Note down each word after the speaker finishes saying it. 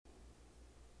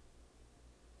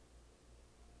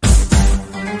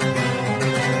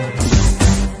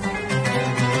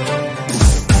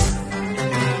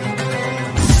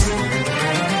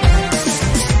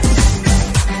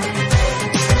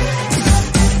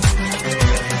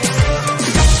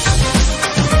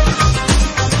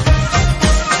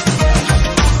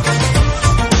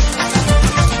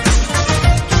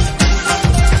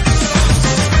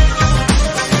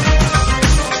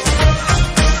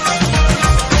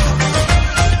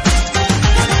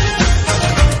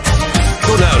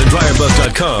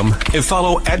DryerBuzz.com and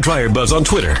follow @DryerBuzz on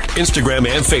Twitter, Instagram,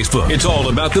 and Facebook. It's all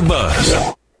about the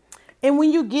buzz. And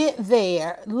when you get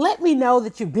there, let me know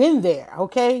that you've been there,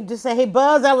 okay? Just say, hey,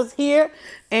 Buzz, I was here.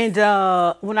 And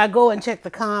when I go and check the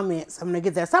comments, I'm going to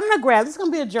get there. So I'm going to grab, this is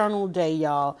going to be a journal day,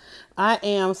 y'all. I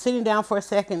am sitting down for a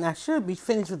second. I should be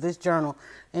finished with this journal.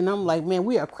 And I'm like, man,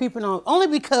 we are creeping on. Only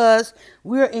because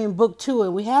we're in book 2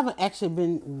 and we haven't actually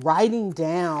been writing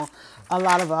down a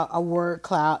lot of our word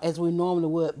cloud as we normally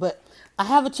would. But I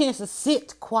have a chance to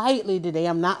sit quietly today.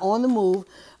 I'm not on the move.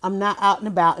 I'm not out and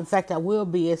about. In fact, I will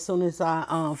be as soon as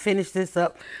I finish this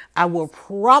up. I will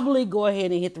probably go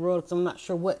ahead and hit the road because I'm not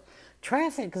sure what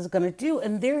traffic is going to do.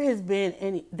 And there's been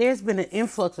an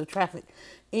influx of traffic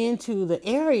into the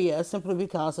area simply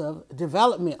because of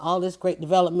development, all this great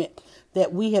development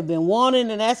that we have been wanting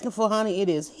and asking for, honey. It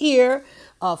is here.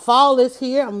 Fall is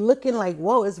here. I'm looking like,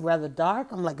 whoa, it's rather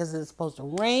dark. I'm like, is it supposed to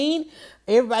rain?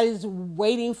 Everybody's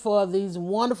waiting for these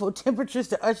wonderful temperatures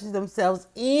to usher themselves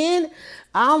in.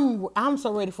 I'm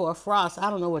so ready for a frost. I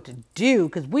don't know what to do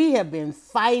because we have been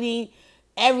fighting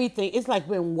everything. It's like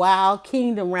been wild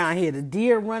kingdom around here. The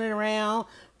deer running around,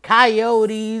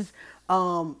 coyotes,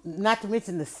 not to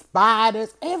mention the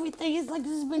spiders, everything. It's like,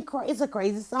 this has been crazy. It's a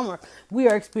crazy summer. We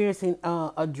are experiencing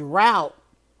a drought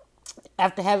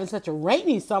after having such a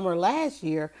rainy summer last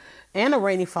year and a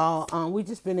rainy fall. We've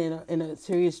just been in a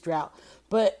serious drought.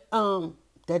 But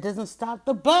that doesn't stop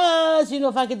the buzz. You know,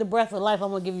 if I get the breath of life,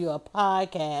 I'm going to give you a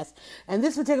podcast. And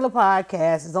this particular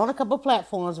podcast is on a couple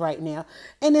platforms right now.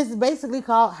 And it's basically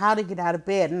called How to Get Out of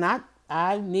Bed. And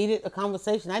I needed a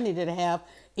conversation I needed to have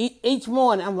each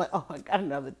morning. I'm like, oh, I got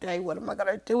another day. What am I going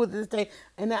to do with this day?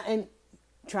 And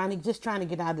trying to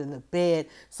get out of the bed.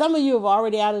 Some of you have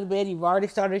already out of the bed. You've already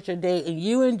started your day and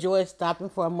you enjoy stopping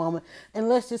for a moment. And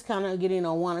let's just kind of get in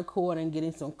on one accord and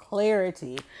getting some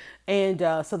clarity. And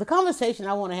so the conversation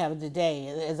I want to have today,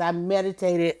 as I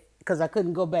meditated, because I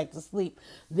couldn't go back to sleep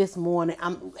this morning,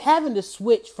 I'm having to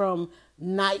switch from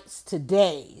nights to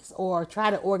days or try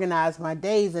to organize my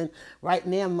days. And right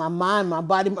now, my mind, my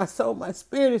body, my soul, my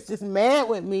spirit is just mad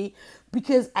with me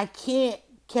because I can't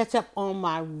catch up on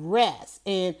my rest.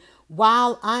 And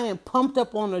while I am pumped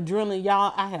up on adrenaline,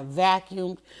 y'all, I have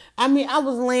vacuumed. I mean, I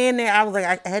was laying there. I was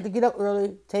like, I had to get up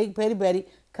early, take Petty Betty,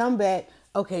 come back.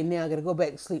 Okay, now I got to go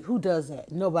back to sleep. Who does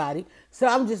that? Nobody. So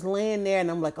I'm just laying there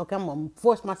and I'm like, okay, I'm going to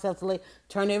force myself to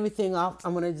turn everything off.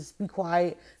 I'm going to just be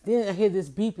quiet. Then I hear this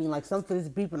beeping, like something is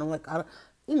beeping. I'm like,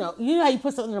 you know how you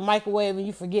put something in the microwave and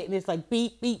you forget and it's like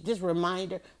beep, beep, just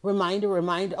reminder.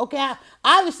 Okay,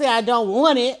 obviously I don't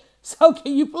want it. So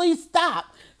can you please stop?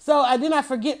 So then I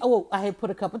forget, I had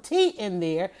put a cup of tea in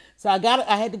there. So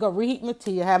I had to go reheat my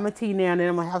tea. I have my tea now and then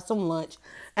I'm going to have some lunch.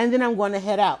 And then I'm going to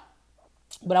head out.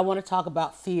 But I want to talk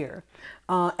about fear.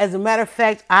 As a matter of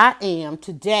fact, I'm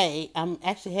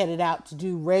actually headed out to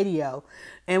do radio.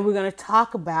 And we're going to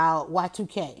talk about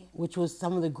Y2K, which was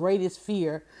some of the greatest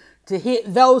fear to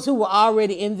hit those who were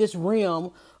already in this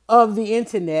realm of the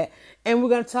internet. And we're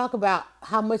going to talk about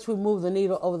how much we moved the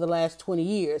needle over the last 20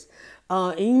 years.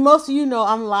 And most of you know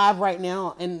I'm live right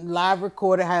now and live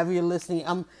recorded, however you're listening.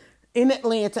 I'm in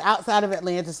Atlanta, outside of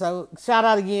Atlanta. So shout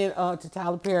out again to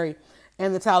Tyler Perry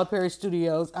and the Tyler Perry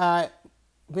Studios. I've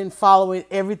been following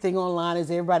everything online as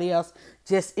everybody else,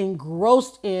 just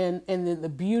engrossed in the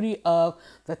beauty of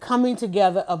the coming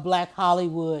together of Black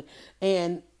Hollywood.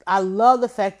 And I love the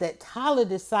fact that Tyler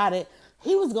decided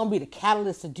he was going to be the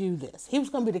catalyst to do this. He was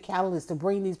going to be the catalyst to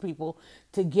bring these people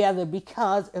together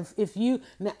because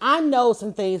now I know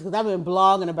some things because I've been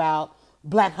blogging about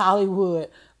Black Hollywood.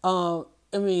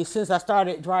 Since I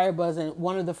started Dryer Buzz, and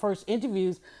one of the first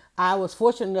interviews I was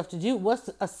fortunate enough to do was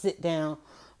a sit down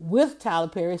with Tyler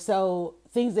Perry. So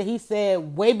things that he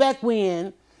said way back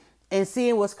when and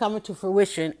seeing what's coming to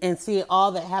fruition and seeing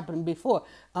all that happened before.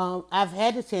 I've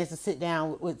had the chance to sit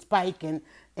down with Spike and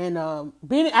I've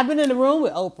been in the room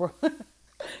with Oprah.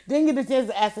 Didn't get the chance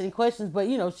to ask any questions, but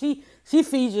she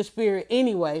feeds your spirit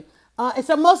anyway. And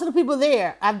so most of the people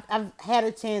there, I've had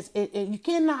a chance. And you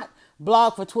cannot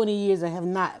blog for 20 years and have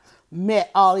not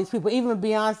met all these people. Even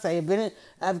Beyonce,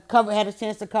 I've had a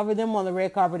chance to cover them on the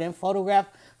red carpet and photograph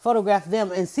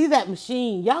them and see that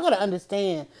machine. Y'all gotta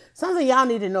understand something. Y'all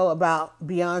need to know about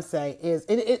Beyonce is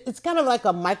it's kind of like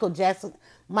a Michael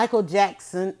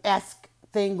Jackson-esque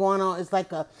thing going on. It's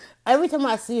like every time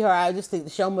I see her, I just think the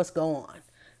show must go on,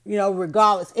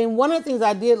 regardless. And one of the things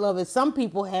I did love is some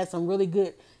people had some really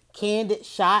good candid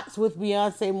shots with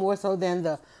Beyonce, more so than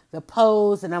the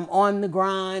pose and I'm on the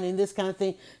grind and this kind of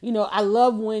thing. I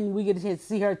love when we get to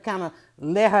see her kind of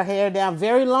let her hair down.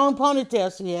 Very long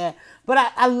ponytail she had.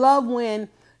 But I love when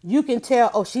you can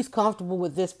tell, oh, she's comfortable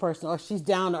with this person or she's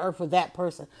down to earth with that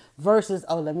person versus,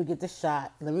 oh, let me get this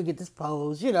shot. Let me get this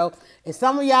pose, And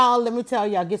some of y'all, let me tell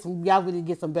y'all, y'all need to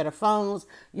get some better phones.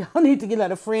 Y'all need to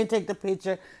let a friend take the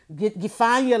picture.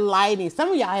 Find your lighting.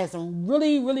 Some of y'all had some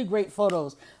really, really great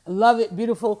photos. I love it.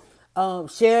 Beautiful.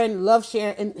 Love sharing.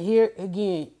 And here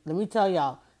again, let me tell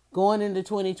y'all, going into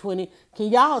 2020, can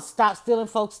y'all stop stealing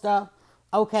folks' stuff?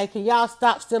 Okay, can y'all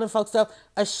stop stealing folks' stuff?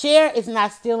 A share is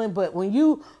not stealing, but when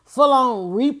you full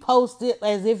on repost it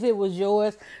as if it was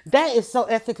yours, that is so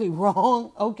ethically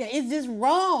wrong. Okay, it's just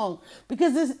wrong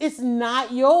because it's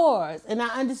not yours. And I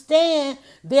understand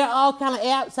there are all kind of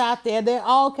apps out there. There are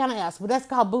all kind of apps, but that's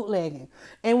called bootlegging.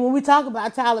 And when we talk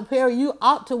about Tyler Perry, you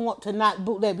ought to want to not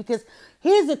bootleg because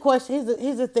here's the question.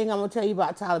 Here's the thing I'm gonna tell you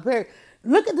about Tyler Perry.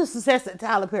 Look at the success that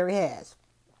Tyler Perry has.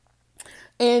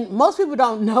 And most people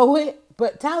don't know it,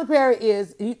 but Tyler Perry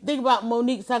is, you think about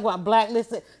Monique talking about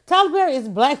blacklisted. Tyler Perry is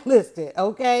blacklisted,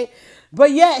 okay?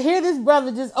 But yet, here this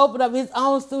brother just opened up his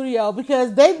own studio because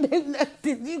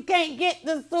you can't get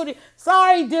the studio.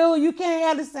 Sorry, dude, you can't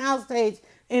have the soundstage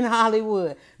in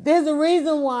Hollywood. There's a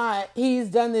reason why he's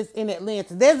done this in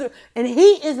Atlanta. And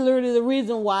he is literally the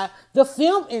reason why the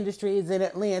film industry is in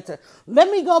Atlanta.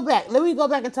 Let me go back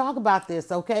and talk about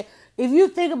this, okay? If you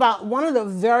think about one of the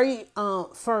very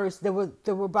first, there were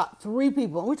about 3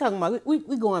 people. And we're talking about, we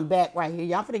going back right here.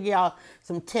 Y'all finna give y'all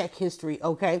some tech history,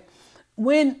 okay?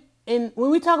 When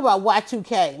we talk about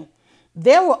Y2K,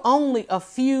 there were only a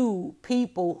few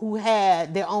people who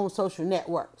had their own social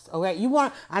networks. Okay,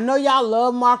 I know y'all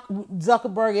love Mark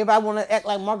Zuckerberg. Everybody want to act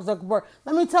like Mark Zuckerberg.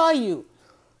 Let me tell you,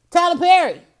 Tyler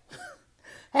Perry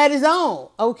had his own.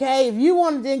 Okay, if you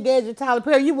wanted to engage with Tyler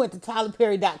Perry, you went to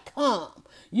tylerperry.com.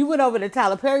 You went over to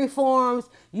Tyler Perry forums.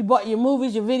 You bought your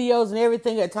movies, your videos, and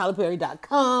everything at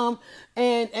tylerperry.com.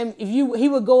 And he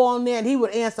would go on there and he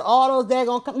would answer all those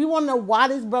daggone. You want to know why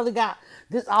this brother got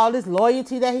all this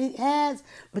loyalty that he has?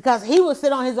 Because he would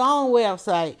sit on his own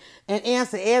website and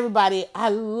answer everybody. I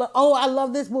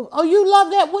love this movie. Oh, you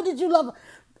love that? What did you love?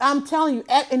 I'm telling you,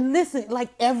 and listen, like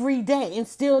every day, and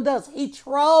still does. He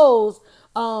trolls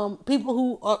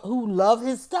people who love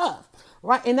his stuff,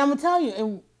 right? And I'm gonna tell you,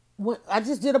 and I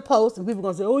just did a post, and people are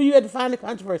gonna say, "Oh, you had to find the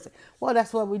controversy." Well,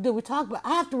 that's what we do. We talk about.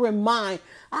 I have to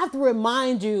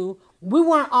remind you, we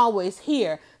weren't always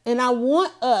here, and I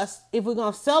want us, if we're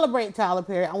gonna celebrate Tyler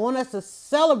Perry, I want us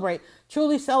to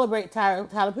truly celebrate Tyler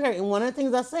Perry. And one of the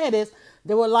things I said is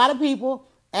there were a lot of people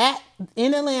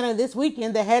in Atlanta this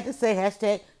weekend that had to say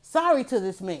hashtag sorry to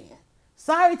this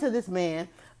man,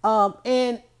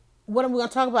 and what I'm going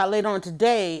to talk about later on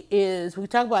today is we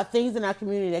talk about things in our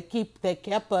community that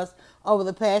kept us over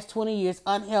the past 20 years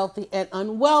unhealthy and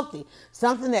unwealthy.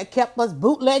 Something that kept us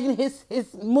bootlegging his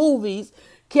movies,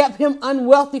 kept him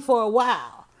unwealthy for a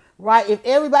while, right? If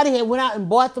everybody had went out and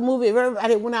bought the movie, if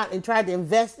everybody went out and tried to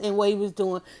invest in what he was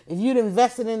doing, if you'd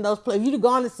invested in those plays, if you'd have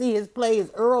gone to see his plays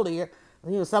earlier,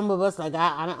 some of us, like,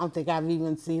 I don't think I've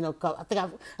even seen a couple.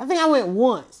 I think I went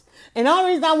once. And the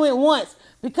only reason I went once,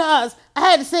 because I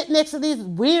had to sit next to this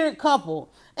weird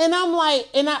couple. And I'm like,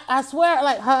 and I swear,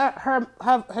 like,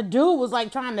 her dude was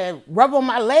like trying to rub on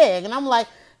my leg. And I'm like,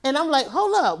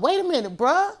 hold up, wait a minute,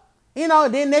 bruh.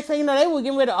 Then next thing you know, they were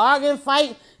getting ready to argue and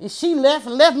fight. And she left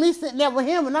me sitting there with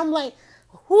him. And I'm like,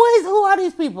 who are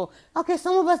these people? Okay,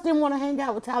 some of us didn't want to hang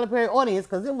out with Tyler Perry audience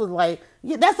because it was like,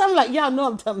 that's something like, y'all know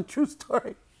I'm telling a true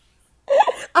story.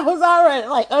 I was already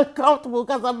like uncomfortable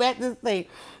because I'm at this thing.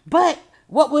 But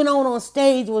what went on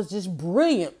stage was just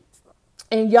brilliant.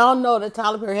 And y'all know that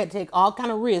Tyler Perry had to take all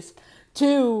kind of risks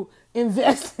to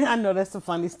invest. I know that's a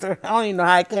funny story. I don't even know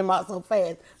how it came out so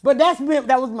fast. But that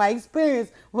was my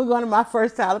experience when going to my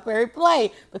first Tyler Perry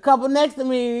play. The couple next to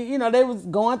me, they was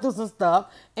going through some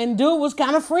stuff. And dude was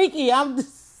kind of freaky. I'm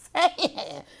just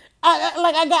saying.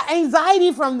 I got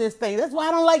anxiety from this thing. That's why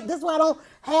I don't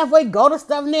halfway go to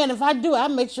stuff now. And if I do, I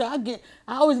make sure I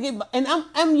always get, and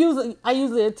I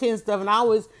usually attend stuff, and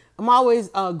I'm always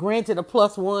granted a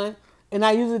 +1. And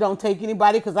I usually don't take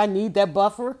anybody because I need that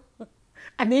buffer.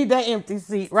 I need that empty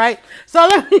seat, right? So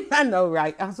I know,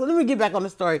 right? So let me get back on the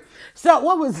story. So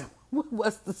what was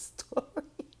the story?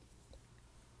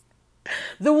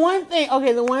 The one thing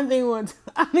was,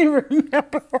 I don't even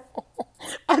remember.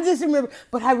 I just remember,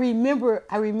 but I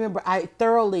remember I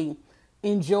thoroughly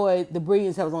enjoyed the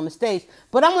brilliance that was on the stage.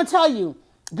 But I'm going to tell you,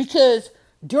 because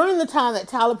during the time that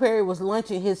Tyler Perry was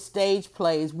launching his stage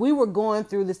plays, we were going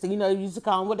through this thing. You used to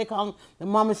call them, what they call them, the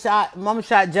Mama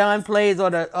Shot John plays, or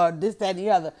this, that, and the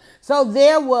other. So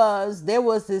there was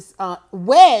this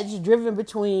wedge driven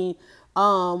between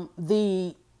what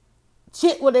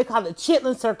they call the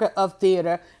Chitlin Circuit of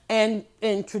theater and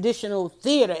in traditional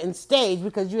theater and stage,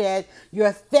 because you had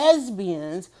your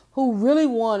thespians who really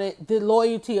wanted the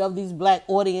loyalty of these black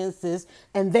audiences,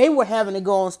 and they were having to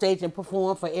go on stage and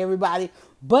perform for everybody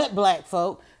but black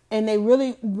folk, and they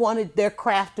really wanted their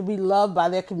craft to be loved by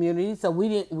their community. So we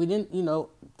didn't,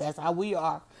 that's how we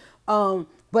are.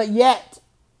 But yet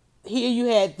here you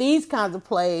had these kinds of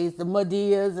plays, the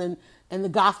Medeas and the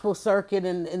gospel circuit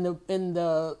and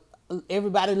the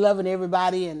everybody loving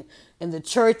everybody and the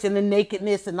church and the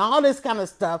nakedness and all this kind of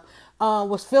stuff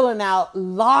was filling out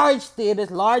large theaters,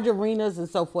 large arenas, and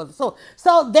so forth. So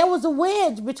there was a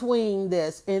wedge between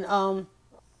this, and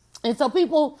so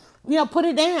people, put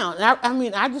it down.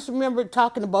 And I just remember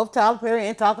talking to both Tyler Perry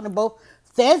and talking to both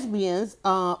thespians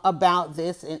about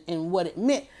this and what it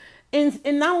meant.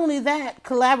 And not only that,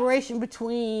 collaboration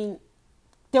between,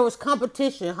 there was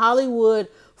competition. Hollywood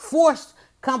forced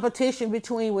competition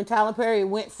between when Tyler Perry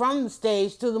went from the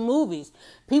stage to the movies.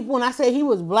 People, when I say he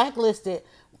was blacklisted,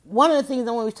 one of the things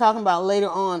I want to be talking about later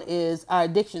on is our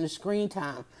addiction to screen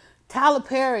time. Tyler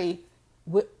Perry,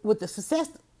 with the success,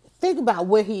 think about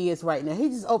where he is right now. He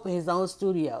just opened his own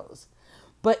studios.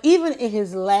 But even in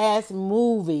his last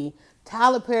movie,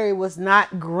 Tyler Perry was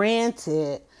not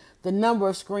granted the number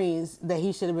of screens that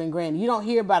he should have been granted. You don't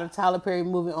hear about a Tyler Perry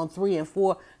movie on 3 and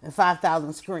 4 and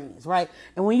 5,000 screens, right?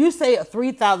 And when you say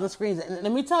 3,000 screens, and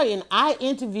let me tell you, and I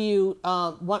interviewed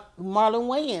Marlon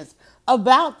Wayans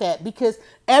about that, because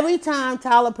every time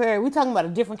Tyler Perry, we're talking about a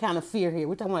different kind of fear here.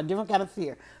 We're talking about a different kind of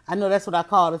fear. I know that's what I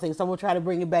call the thing, so I'm going to try to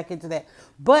bring it back into that.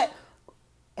 But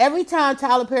every time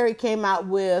Tyler Perry came out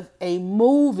with a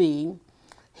movie,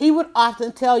 he would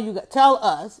often tell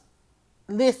us,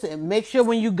 listen, make sure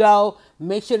when you go,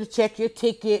 make sure to check your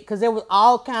ticket, because there was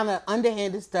all kind of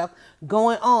underhanded stuff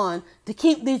going on to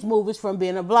keep these movies from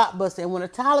being a blockbuster. And when a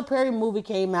Tyler Perry movie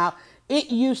came out, it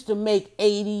used to make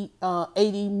 $80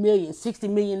 million, $60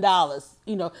 million.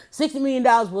 $60 million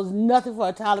was nothing for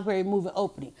a Tyler Perry movie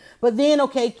opening. But then,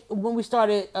 okay, when we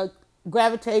started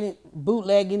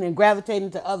bootlegging and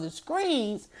gravitating to other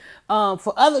screens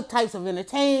for other types of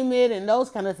entertainment and those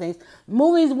kind of things,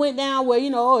 movies went down where, a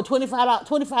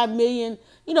 $25 million,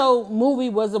 movie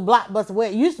was a blockbuster, where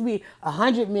it used to be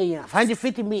 $100 million,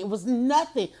 $150 million. It was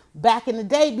nothing back in the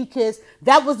day, because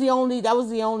that was the only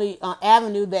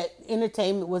avenue that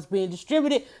entertainment was being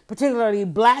distributed, particularly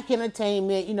black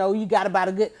entertainment. You got about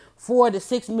a good 4 to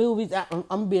 6 movies.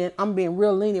 I'm being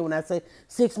real lenient when I say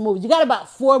 6 movies. You got about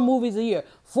 4 movies a year,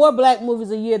 4 black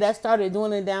movies a year. That started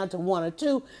doing it down to 1 or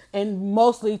 2, and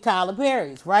mostly Tyler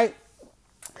Perry's, right?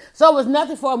 So it was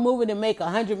nothing for a movie to make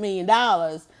 $100 million.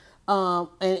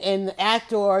 And the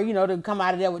actor, to come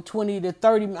out of there with 20 to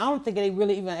 30. I don't think they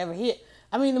really even ever hit.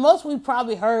 I mean, the most we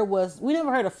probably heard we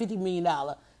never heard a $50 million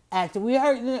actor. We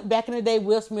heard back in the day,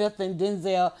 Will Smith and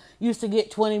Denzel used to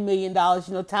get $20 million.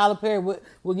 Tyler Perry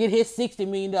would get his $60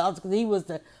 million because he was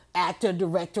the actor,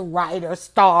 director, writer,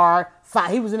 star.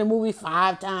 He was in the movie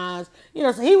 5 times.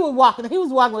 So he was walking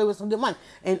away with some good money.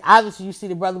 And obviously you see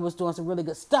the brother was doing some really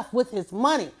good stuff with his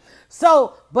money.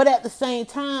 So, but at the same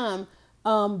time,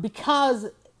 because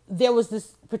there was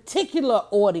this particular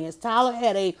audience, Tyler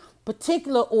had a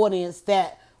particular audience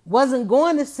that wasn't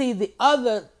going to see the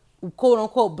other quote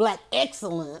unquote black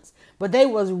excellence, but they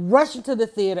was rushing to the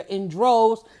theater in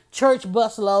droves, church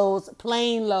bus loads,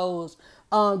 plane loads,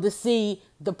 to see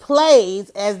the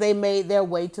plays as they made their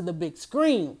way to the big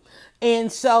screen.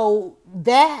 And so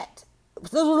there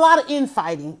was a lot of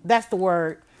infighting. That's the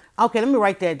word. Okay, let me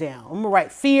write that down. I'm going to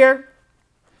write fear,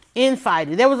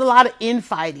 infighting. There was a lot of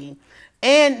infighting.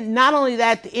 And not only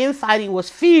that, the infighting was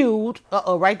fueled,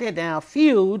 write that down,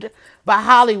 fueled by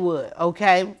Hollywood,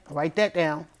 okay? Write that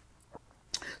down.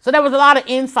 So there was a lot of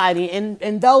infighting,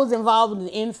 and those involved in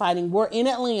the infighting were in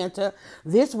Atlanta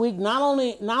this week. Not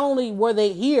only were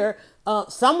they here,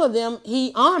 some of them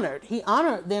he honored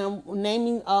them,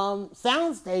 naming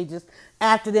sound stages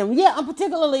after them. Yeah, I'm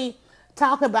particularly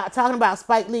talking about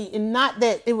Spike Lee, and not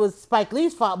that it was Spike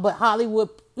Lee's fault, but Hollywood.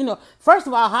 First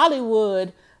of all,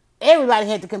 Hollywood, everybody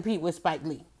had to compete with Spike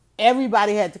Lee.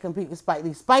 Everybody had to compete with Spike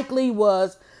Lee. Spike Lee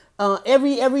was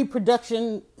every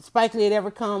production Spike Lee had ever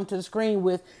come to the screen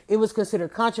with, it was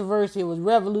considered controversial, it was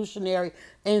revolutionary,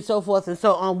 and so forth and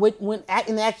so on. When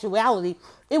in actuality,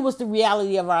 it was the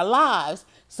reality of our lives.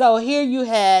 So here you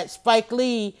had Spike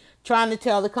Lee trying to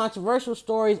tell the controversial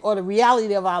stories or the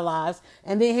reality of our lives,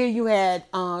 and then here you had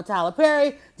Tyler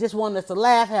Perry just wanting us to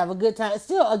laugh, have a good time. It's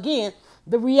still, again,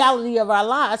 the reality of our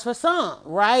lives for some,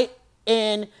 right?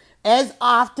 And as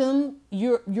often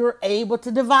you're able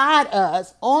to divide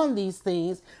us on these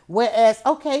things, whereas,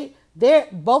 okay,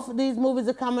 both of these movies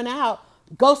are coming out.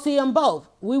 Go see them both.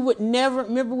 We would never,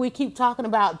 remember, we keep talking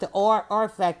about the R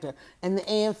factor and the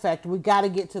and factor. We got to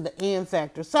get to the and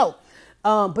factor. So,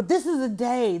 but this is a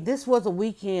day, this was a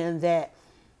weekend that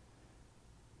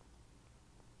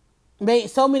made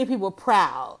so many people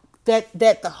proud that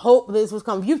the hope of this was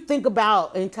coming. If you think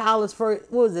about in Tyler's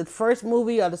first, what was it, first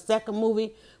movie or the second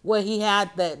movie where he had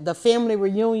the family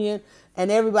reunion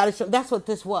and everybody showed, that's what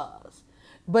this was.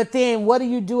 But then what do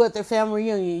you do at the family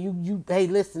reunion? You hey,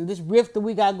 listen, this rift that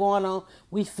we got going on,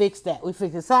 we fixed that. We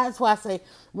fixed it. So that's why I say,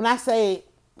 when I say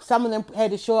some of them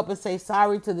had to show up and say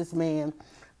sorry to this man,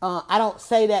 I don't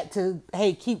say that to,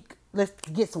 hey, let's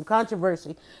get some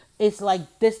controversy. It's like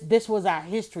this was our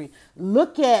history.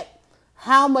 Look at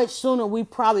how much sooner we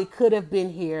probably could have been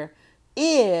here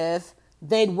if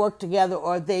they'd worked together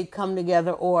or they'd come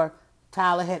together or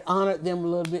Tyler had honored them a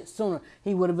little bit sooner.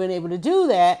 He would have been able to do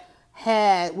that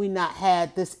had we not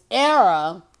had this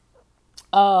era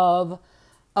of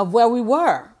where we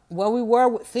were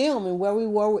with film and where we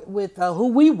were with who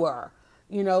we were,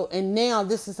 and now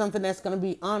this is something that's going to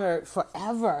be honored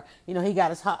forever. He got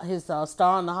his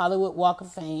star on the Hollywood Walk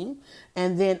of Fame,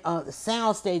 and then the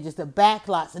sound stages, the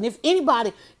backlots. And if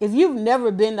you've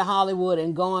never been to Hollywood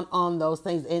and gone on those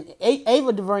things, and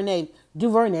Ava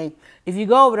DuVernay, if you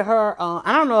go over to her,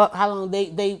 I don't know how long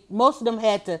they most of them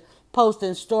had to post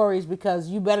in stories, because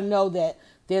you better know that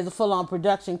there's a full-on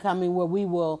production coming where we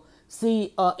will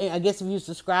see, I guess if you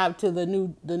subscribe to the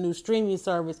new streaming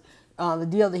service, the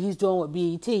deal that he's doing with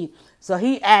BET. So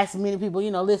he asked many people,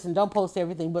 listen, don't post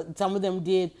everything, but some of them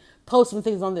did post some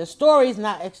things on their stories,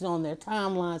 not actually on their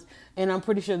timelines, and I'm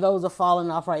pretty sure those are falling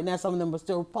off right now. Some of them are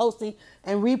still posting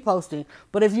and reposting.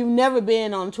 But if you've never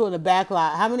been on tour in the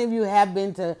backlot, how many of you have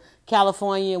been to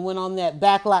California and went on that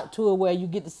backlot tour where you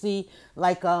get to see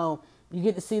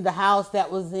the house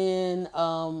that was in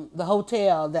the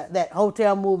hotel, that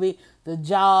hotel movie, the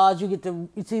Jaws. You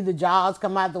see the Jaws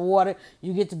come out of the water.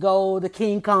 You get to go to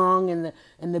King Kong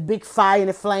and the big fire and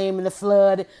the flame and the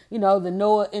flood. The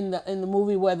Noah in the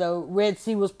movie where the Red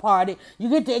Sea was parted. You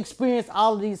get to experience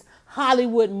all of these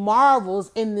Hollywood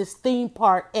marvels in this theme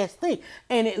park-esque thing.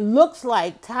 And it looks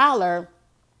like Tyler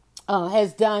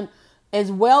has done,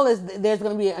 as well as there's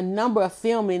going to be a number of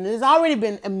filming. There's already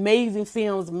been amazing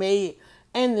films made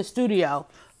in the studio,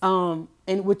 and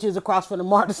which is across from the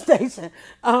MARTA station.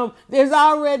 I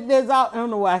don't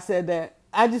know why I said that.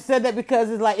 I just said that because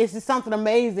it's just something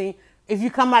amazing. If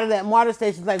you come out of that MARTA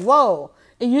station, it's like, whoa.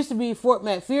 It used to be Fort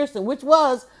McPherson, which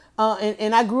was,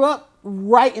 and I grew up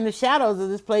right in the shadows of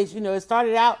this place. It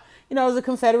started out, as a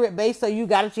Confederate base, so you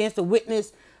got a chance to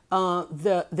witness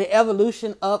the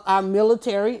evolution of our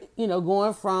military,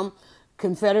 going from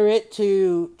Confederate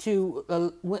to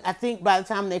I think by the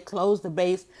time they closed the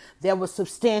base, there was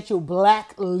substantial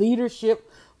black leadership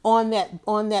on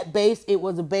that base. It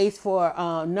was a base for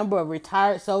a number of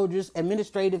retired soldiers,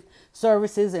 administrative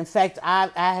services. In fact, I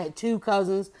had two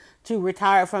cousins to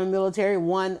retire from the military.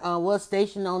 One was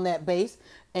stationed on that base,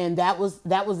 and that was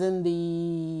in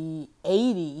the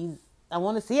 80s. I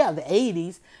want to see the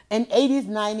 80s and 80s,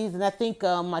 90s, and I think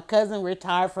my cousin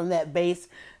retired from that base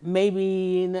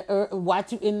maybe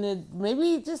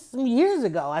maybe just some years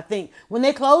ago. I think when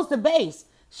they closed the base,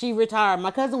 she retired.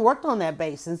 My cousin worked on that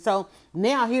base, and so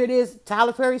now here it is,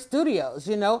 Tyler Perry Studios.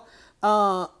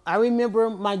 I remember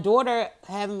my daughter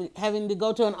having to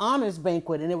go to an honors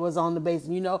banquet, and it was on the base.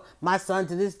 And my son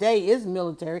to this day is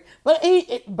military, but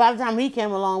by the time he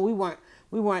came along, we weren't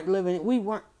I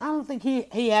don't think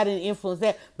he had any influence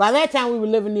there. By that time, we were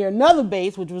living near another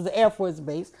base, which was the Air Force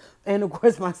base. And of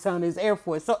course, my son is Air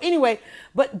Force. So anyway,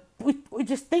 but we're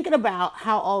just thinking about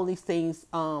how all these things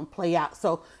play out.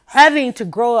 So having to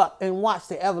grow up and watch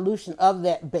the evolution of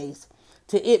that base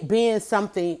to it being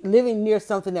living near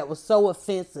something that was so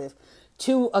offensive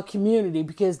to a community,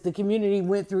 because the community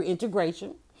went through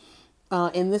integration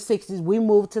in the 60s. We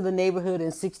moved to the neighborhood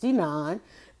in 69.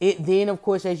 It then, of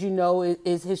course, as you know,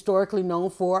 is historically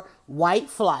known for white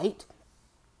flight.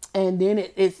 And then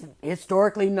it's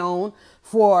historically known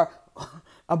for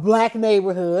a black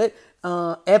neighborhood,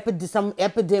 some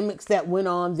epidemics that went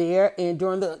on there and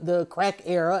during the crack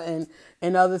era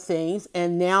and other things.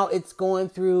 And now it's going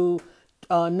through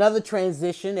another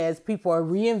transition as people are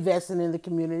reinvesting in the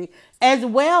community, as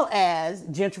well as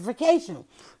gentrification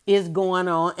is going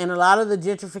on. And a lot of the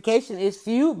gentrification is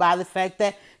fueled by the fact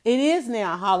that it is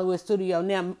now a Hollywood studio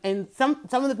now, and some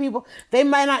of the people, they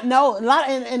might not know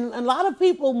a lot of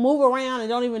people move around and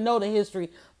don't even know the history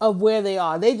of where they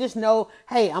are. They just know,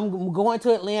 hey, I'm going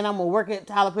to Atlanta. I'm gonna work at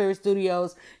Tyler Perry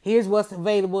Studios. Here's what's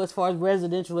available as far as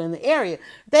residential in the area.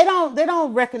 They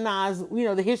don't recognize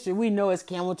the history we know as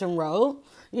Camilton Road.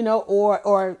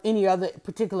 or any other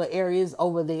particular areas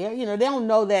over there. They don't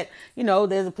know that,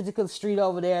 there's a particular street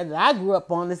over there that I grew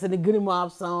up on that's in the Goody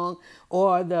Mob song,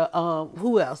 or the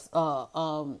who else?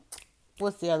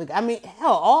 What's the other guy? I mean,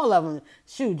 hell, all of them.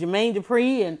 Shoot, Jermaine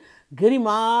Dupri and Goody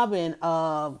Mob and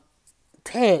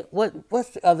Ted. What's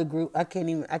the other group? I can't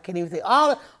even think.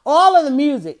 All of the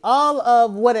music, all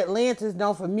of what Atlanta is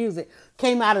known for music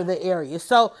came out of the area.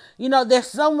 So, there's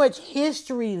so much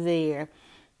history there.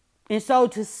 And so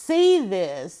to see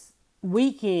this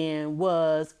weekend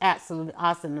was absolutely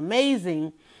awesome and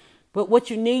amazing. But what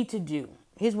you need to do,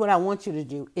 here's what I want you to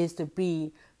do, is to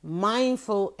be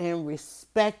mindful and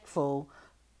respectful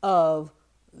of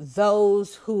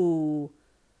those who,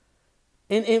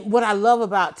 and what I love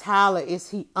about Tyler is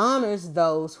he honors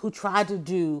those who try to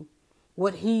do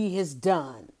what he has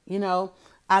done.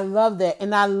 I love that.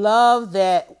 And I love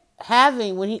that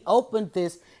when he opened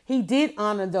this, he did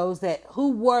honor those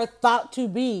who were thought to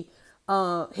be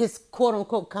his quote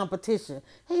unquote competition.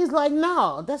 He's like,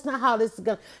 no, that's not how this is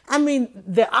going to. I mean,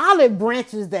 the olive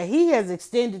branches that he has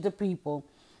extended to people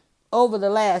over the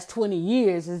last 20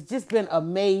 years has just been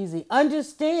amazing.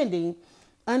 Understanding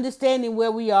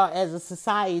where we are as a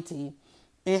society,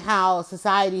 and how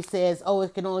society says, oh,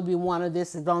 it can only be one of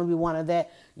this, it can only be one of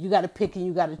that. You got to pick and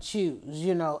you got to choose,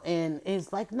 and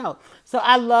it's like, no. So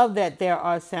I love that there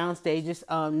are sound stages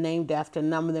named after a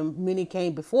number of them. Many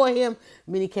came before him,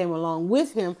 many came along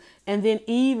with him, and then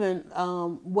even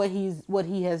what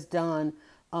he has done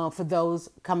for those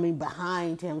coming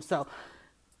behind him. So,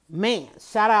 man,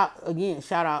 shout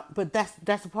out. But that's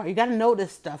the part. You got to know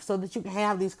this stuff so that you can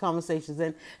have these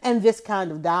conversations and this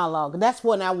kind of dialogue. And that's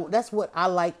what I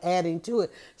like adding to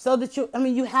it, so that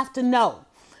you have to know.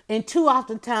 And too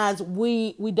oftentimes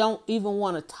we don't even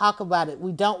want to talk about it.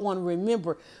 We don't want to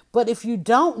remember. But if you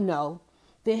don't know,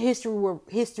 then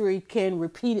history can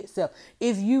repeat itself.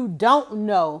 If you don't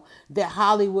know that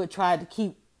Hollywood tried to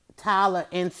keep Tyler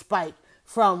and Spike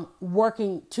from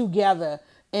working together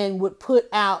and would put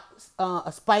out a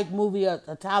Spike movie,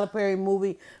 a Tyler Perry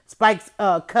movie. Spike's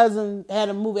cousin had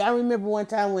a movie. I remember one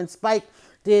time when Spike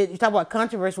you talk about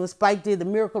controversy, when Spike did The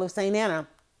Miracle of St. Anna.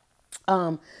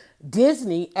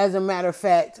 Disney, as a matter of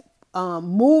fact,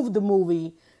 moved the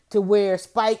movie to where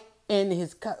Spike and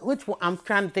his, which one? I'm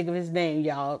trying to think of his name,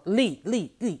 y'all. Lee.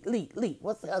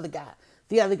 What's the other guy?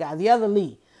 The other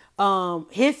Lee.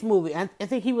 His movie, I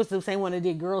think he was the same one that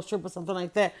did Girls Trip or something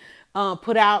like that.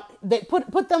 Put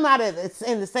them out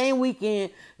in the same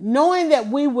weekend, knowing that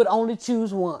we would only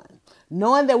choose one.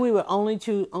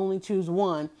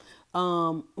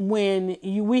 When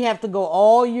we have to go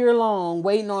all year long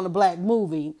waiting on a black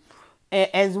movie.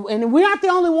 And we're not the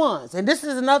only ones. And this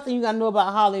is another thing you got to know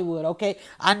about Hollywood, okay?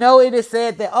 I know it is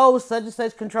said that, such and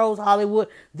such controls Hollywood,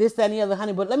 this, that, and the other,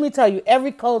 honey. But let me tell you,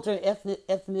 every culture and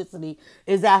ethnicity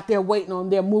is out there waiting on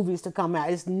their movies to come out.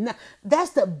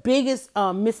 That's the biggest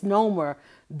misnomer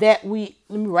let me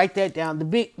write that down.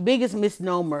 The biggest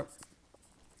misnomer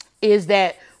is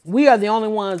that we are the only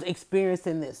ones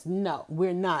experiencing this. No,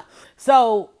 we're not.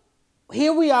 So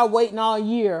here we are waiting all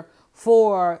year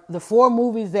for the 4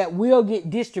 movies that will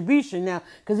get distribution now.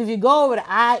 Because if you go over to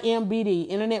IMDb,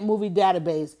 Internet Movie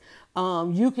Database,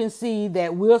 you can see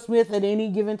that Will Smith at any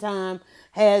given time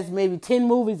has maybe 10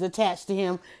 movies attached to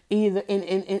him, either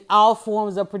in all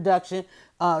forms of production.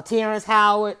 Terrence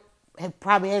Howard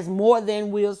probably has more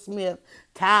than Will Smith.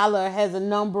 Tyler has a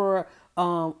number.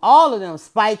 All of them.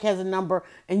 Spike has a number,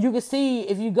 and you can see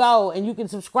if you go and you can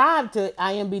subscribe to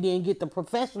IMDb and get the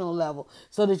professional level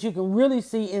so that you can really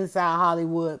see inside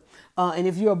Hollywood. And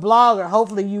if you're a blogger,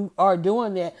 hopefully you are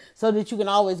doing that so that you can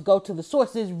always go to the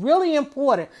source. It's really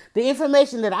important. The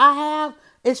information that I have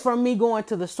is from me going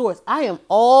to the source. I am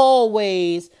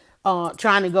always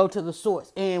trying to go to the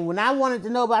source. And when I wanted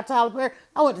to know about Tyler Perry,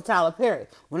 I went to Tyler Perry.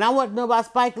 When I wanted to know about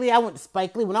Spike Lee, I went to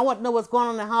Spike Lee. When I wanted to know what's going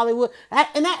on in Hollywood,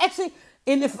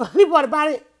 and the funny part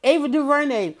about it, Ava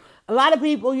DuVernay, a lot of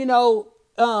people,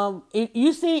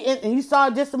 you see, and you saw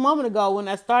it just a moment ago when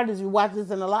I started, as you watch this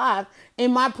in the live,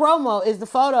 in my promo is the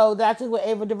photo that I took with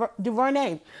Ava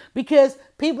DuVernay. Because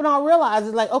people don't realize,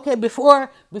 it's like, okay, before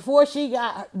she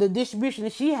got the distribution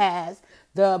that she has,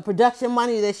 the production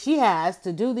money that she has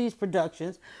to do these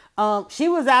productions, she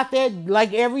was out there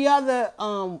like every other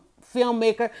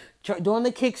filmmaker, doing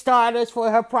the Kickstarters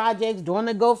for her projects, doing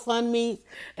the GoFundMes.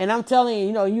 And I'm telling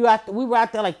you, we were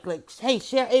out there like, hey,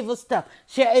 share Ava's stuff.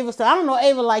 I don't know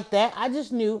Ava like that. I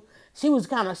just knew she was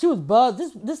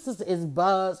buzz. This is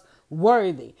buzz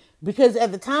worthy. Because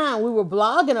at the time we were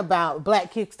blogging about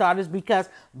black Kickstarters, because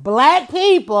black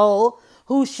people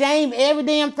who shame every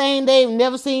damn thing they've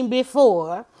never seen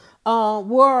before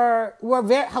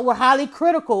were highly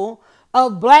critical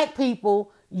of black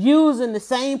people using the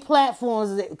same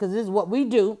platforms, because this is what we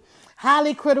do.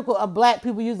 Highly critical of black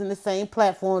people using the same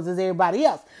platforms as everybody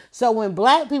else. So when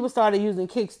black people started using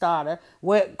Kickstarter,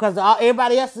 because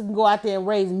everybody else can go out there and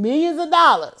raise millions of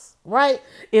dollars, right?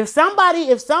 If somebody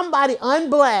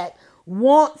unblack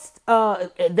wants,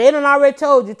 they done already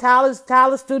told you,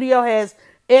 Tyler Studio has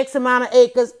X amount of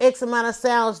acres, X amount of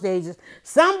sound stages.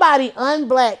 Somebody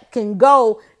unblack can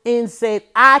go and say,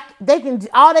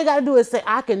 all they got to do is say,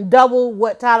 I can double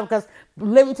what Tyler, because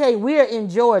let me tell you, we're in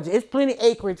Georgia. It's plenty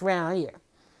acreage around here.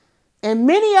 And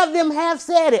many of them have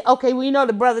said it. Okay, we know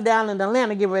the brother down in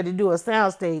Atlanta getting ready to do a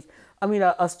sound stage.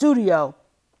 A studio.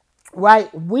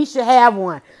 Right, we should have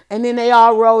one. And then they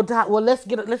all rolled. Well, let's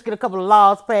get a couple of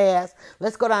laws passed.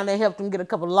 Let's go down there and help them get a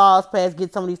couple of laws passed,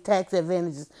 get some of these tax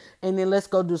advantages, and then let's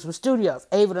go do some studios.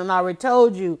 Ava done already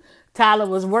told you Tyler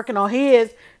was working on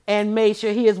his and made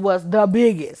sure his was the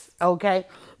biggest. Okay,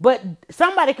 but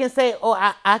somebody can say, "Oh,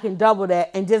 I can double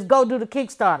that," and just go do the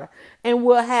Kickstarter, and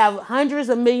we'll have hundreds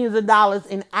of millions of dollars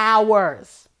in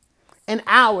hours.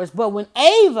 But when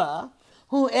Ava,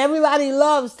 who everybody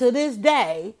loves to this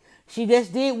day, she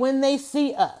just did When They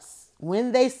See Us.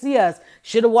 When They See Us.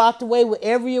 Should have walked away with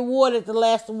every award at the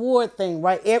last award thing,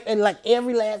 right?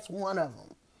 Every last one of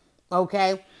them.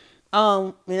 Okay?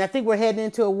 And I think we're heading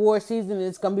into award season, and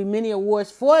it's going to be many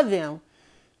awards for them.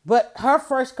 But her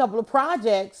first couple of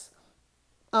projects,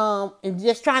 and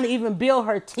just trying to even build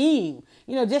her team,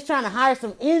 just trying to hire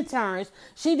some interns,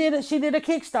 she did a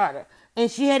Kickstarter. And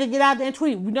she had to get out there and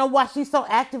tweet. You know why she's so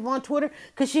active on Twitter?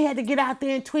 Because she had to get out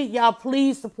there and tweet. Y'all,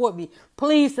 please support me.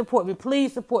 Please support me.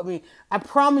 Please support me. I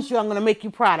promise you I'm going to make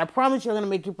you proud. I promise you I'm going to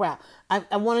make you proud.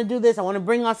 I want to do this. I want to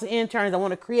bring on some interns. I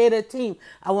want to create a team.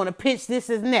 I want to pitch this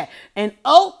and that. And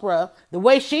Oprah, the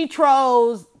way she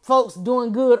trolls folks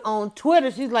doing good on Twitter,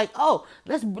 she's like, oh,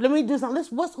 let me do something.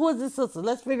 Who is this sister?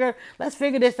 Let's figure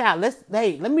this out.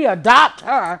 Let me adopt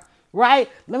her. Right?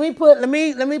 Let me put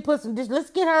some. Let's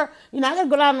get her. I gotta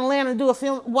go down to Atlanta and do a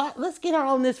film. What? Let's get her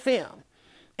on this film.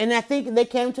 And I think they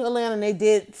came to Atlanta and they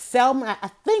did Selma.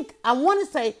 I want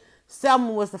to say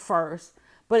Selma was the first,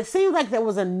 but it seems like there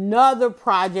was another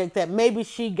project that maybe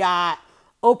she got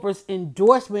Oprah's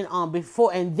endorsement on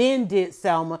before, and then did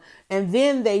Selma, and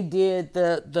then they did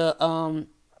the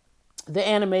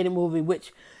animated movie,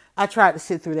 which I tried to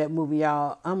sit through that movie,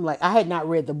 y'all. I'm like, I had not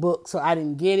read the book, so I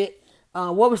didn't get it.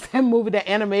 What was that movie, that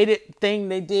animated thing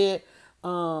they did?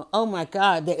 Oh my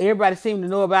God, that everybody seemed to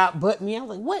know about but me. I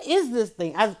was like, what is this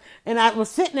thing? I was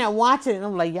sitting there watching it, and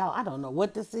I'm like, y'all, I don't know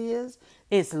what this is.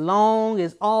 It's long,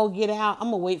 it's all get out. I'm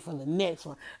gonna wait for the next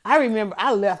one. I remember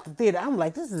I left the theater. I'm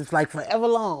like, this is like forever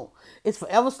long. It's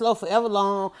forever slow, forever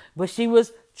long. But she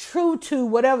was true to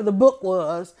whatever the book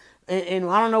was. And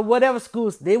I don't know, whatever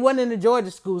schools, they wasn't in the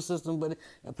Georgia school system, but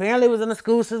apparently it was in the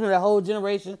school system. The whole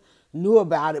generation knew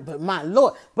about it, but my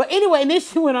Lord. But anyway, and then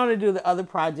she went on to do the other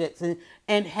projects,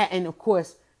 and of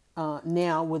course,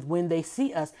 now with When They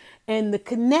See Us. And the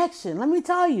connection, let me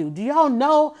tell you, do y'all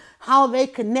know how they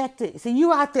connected? See,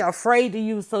 you out there afraid to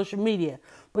use social media,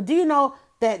 but do you know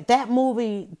that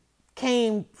movie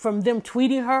came from them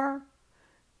tweeting her,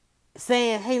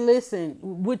 saying, hey, listen,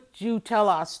 would you tell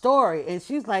our story? And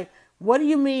she's like, what do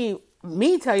you mean,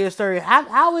 me tell your story?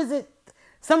 How is it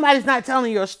somebody's not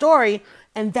telling your story?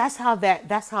 And that's how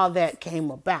that came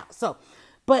about. So,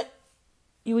 but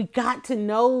we got to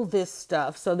know this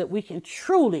stuff so that we can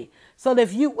truly, so that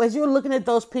as you're looking at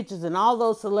those pictures and all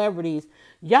those celebrities,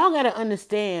 y'all got to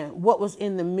understand what was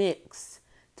in the mix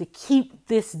to keep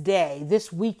this day,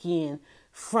 this weekend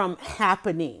from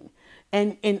happening.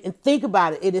 And think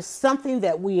about it. It is something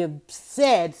that we have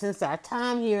said since our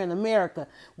time here in America.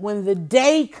 When the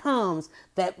day comes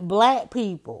that black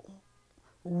people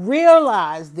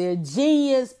realize their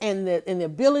genius and the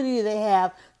ability they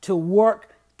have to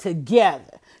work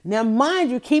together. Now, mind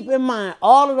you, keep in mind,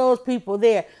 all of those people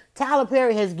there, Tyler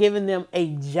Perry has given them a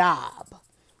job.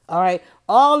 All right.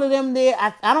 All of them there,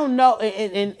 I don't know.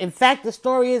 In fact, the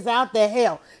story is out there.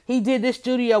 Hell, he did this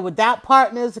studio without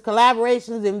partners,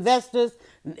 collaborations, investors,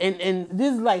 and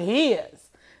this is like his.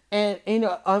 And and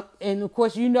of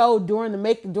course, during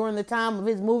the time of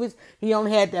his movies, he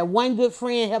only had that one good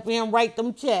friend helping him write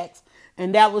them checks,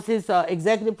 and that was his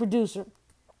executive producer.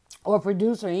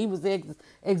 And he was the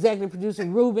executive producer,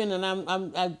 Ruben,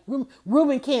 and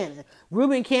Ruben Cannon.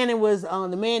 Ruben Cannon was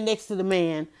the man next to the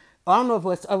man. I don't know if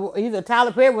it was either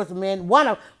Tyler Perry was the man,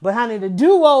 but honey, the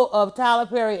duo of Tyler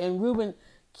Perry and Ruben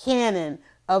Cannon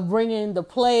of bringing the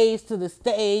plays to the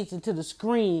stage and to the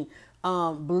screen,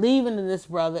 believing in this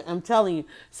brother, I'm telling you.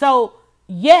 So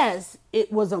yes,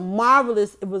 it was a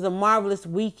marvelous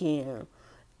weekend,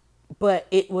 but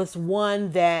it was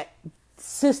one that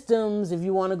systems, if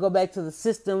you want to go back to the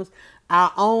systems,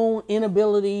 our own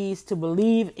inabilities to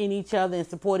believe in each other and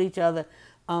support each other.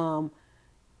 Um,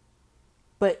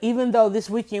 but even though this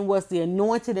weekend was the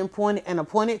anointed and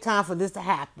appointed time for this to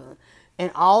happen,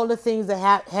 and all the things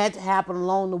that had to happen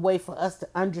along the way for us to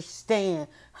understand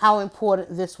how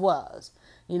important this was,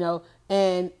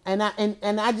 and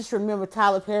I just remember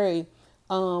Tyler Perry,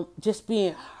 just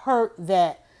being hurt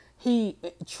that he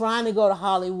trying to go to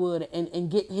Hollywood and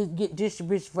get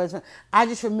distribution for his film. I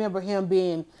just remember him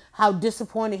being how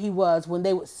disappointed he was when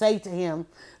they would say to him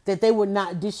that they would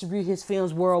not distribute his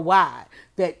films worldwide,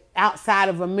 that outside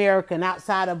of America and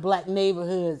outside of black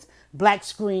neighborhoods, black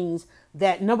screens,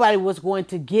 that nobody was going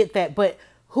to get that. But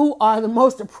who are the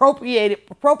most appropriated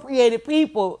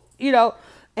people,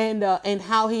 and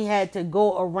how he had to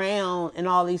go around and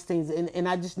all these things. And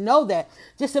I just know that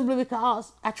just simply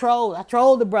because I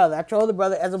trolled the brother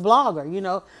as a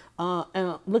blogger,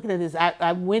 and looking at this,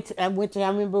 I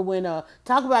remember when,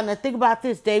 talk about, and I think about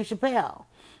this, Dave Chappelle,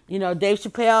 Dave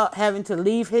Chappelle having to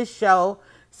leave his show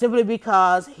simply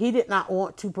because he did not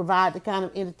want to provide the kind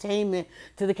of entertainment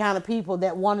to the kind of people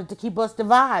that wanted to keep us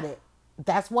divided.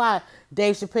 That's why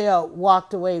Dave Chappelle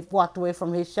walked away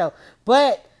from his show.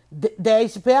 But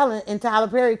Dave Chappelle and Tyler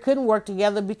Perry couldn't work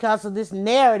together because of this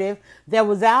narrative that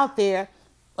was out there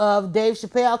of Dave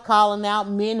Chappelle calling out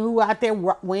men who were out there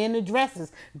wearing the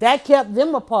dresses. That kept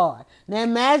them apart. Now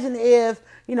imagine if,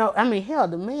 hell,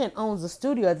 the man owns a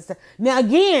studio at the time. Now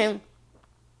again,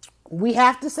 we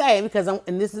have to say, because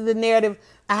and this is the narrative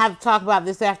I have to talk about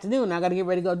this afternoon. I got to get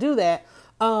ready to go do that.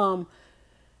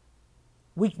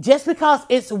 Just because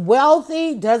it's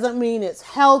wealthy doesn't mean it's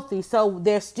healthy. So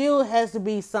there still has to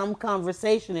be some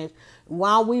conversation.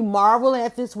 While we marvel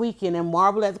at this weekend and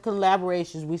marvel at the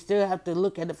collaborations, we still have to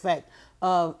look at the fact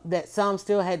that some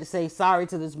still had to say sorry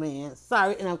to this man.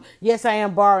 Sorry. And yes, I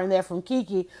am borrowing that from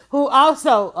Kiki, who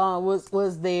also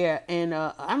was there. And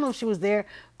I don't know if she was there,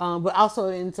 but also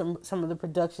in some of the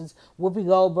productions. Whoopi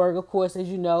Goldberg, of course, as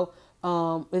you know,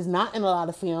 is not in a lot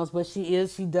of films, but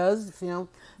she does film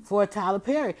for Tyler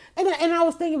Perry. And I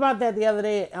was thinking about that the other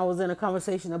day. I was in a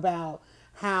conversation about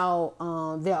how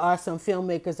there are some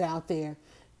filmmakers out there,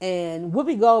 and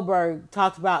Whoopi Goldberg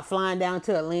talked about flying down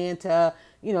to Atlanta,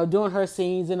 doing her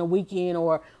scenes in a weekend,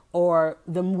 or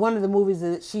one of the movies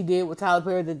that she did with Tyler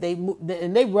Perry that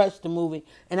they rushed the movie,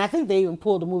 and I think they even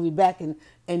pulled the movie back and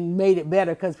made it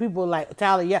better because people were like,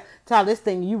 Tyler, this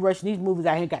thing you rushing these movies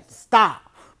out here got to stop,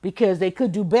 because they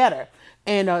could do better.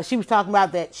 And she was talking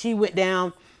about that she went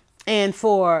down and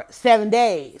for 7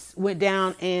 days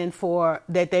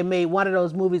that they made one of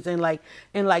those movies in like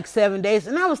 7 days.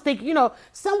 And I was thinking,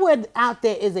 somewhere out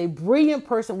there is a brilliant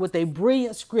person with a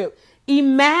brilliant script.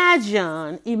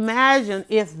 Imagine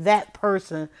if that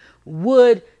person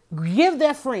would give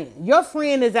their friend. Your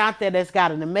friend is out there that's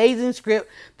got an amazing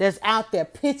script, that's out there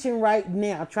pitching right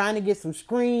now, trying to get some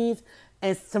screens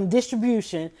and some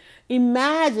distribution.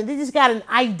 Imagine they just got an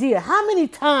idea. How many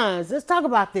times? Let's talk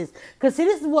about this, because see,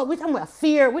 this is what we're talking about.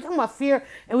 Fear. We're talking about fear,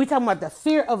 and we're talking about the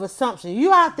fear of assumption.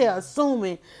 You out there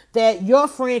assuming that your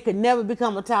friend could never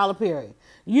become a Tyler Perry.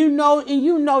 And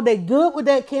they good with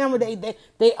that camera.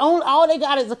 They own, all they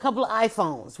got is a couple of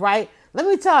iPhones, right? Let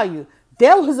me tell you,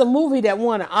 there was a movie that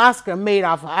won an Oscar made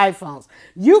off of iPhones.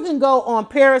 You can go on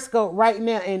Periscope right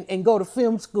now and go to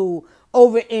film school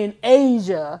over in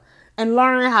Asia and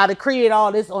learn how to create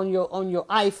all this on your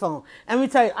iPhone. And let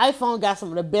me tell you, iPhone got some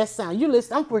of the best sound.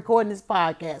 I'm recording this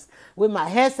podcast with my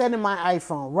headset and my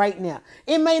iPhone right now.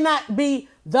 It may not be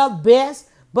the best,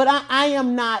 but I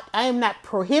am not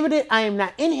prohibited. I am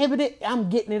not inhibited. I'm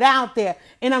getting it out there,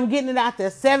 and I'm getting it out there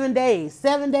 7 days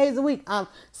a week. I'm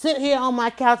sitting here on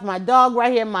my couch, my dog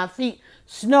right here at my feet,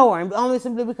 snoring, only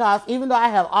simply because even though I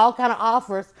have all kind of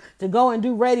offers to go and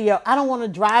do radio, I don't want to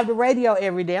drive the radio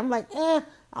every day. I'm like,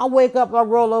 I'll wake up, I'll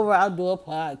roll over, I'll do a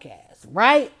podcast,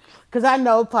 right? Because I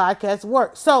know podcasts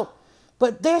work. So,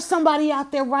 but there's somebody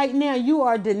out there right now, you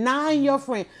are denying your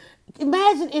friend.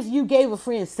 Imagine if you gave a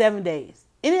friend 7 days,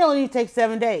 and it don't even take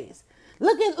 7 days.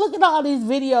 Look at all these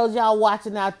videos y'all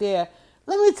watching out there.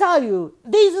 Let me tell you,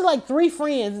 these are like 3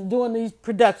 friends doing these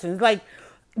productions. Like,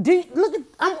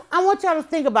 I want y'all to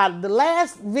think about it. The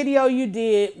last video you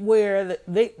did where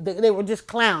they were just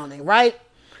clowning, right?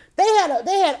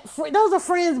 Those are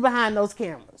friends behind those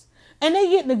cameras, and they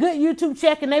getting a good YouTube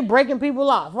check, and they breaking people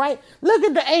off, right? Look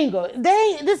at the angle.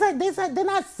 They're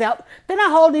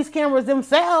not holding these cameras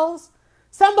themselves.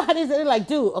 They're like,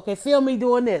 dude, okay, film me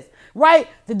doing this. right?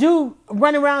 The dude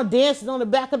running around dancing on the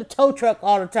back of the tow truck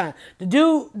all the time. The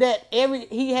dude that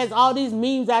he has all these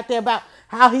memes out there about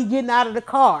how he getting out of the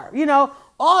car,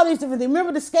 all these different things.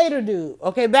 Remember the skater dude,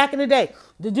 okay, back in the day,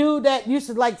 the dude that used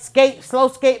to like slow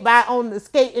skate by on the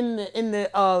skate in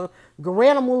the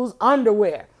Garanimals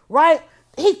underwear, right?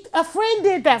 A friend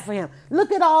did that for him.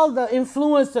 Look at all the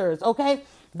influencers, okay?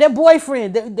 Their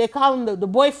boyfriend, they call him the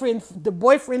boyfriend. The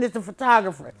boyfriend is the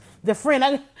photographer. The friend,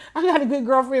 I got a good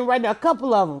girlfriend right now. A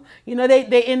couple of them,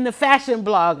 they in the fashion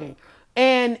blogging,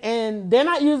 and they're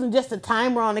not using just a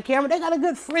timer on the camera. They got a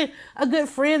good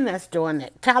friend that's doing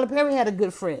that. Tyler Perry had a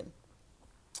good friend.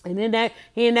 And then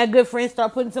he and that good friend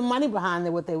start putting some money behind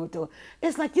what they were doing.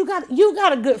 It's like you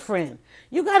got a good friend.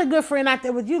 You got a good friend out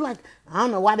there with you. Like, I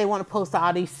don't know why they want to post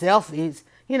all these selfies,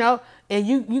 and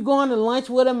you going to lunch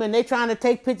with them and they trying to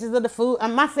take pictures of the food.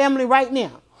 And my family right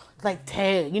now, it's like,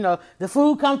 dang, the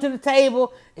food come to the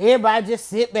table, everybody just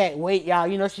sit back, wait,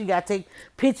 y'all. She got to take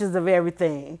pictures of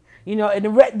everything. And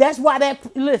that's why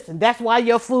that's why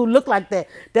your food look like that.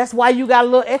 That's why you got a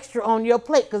little extra on your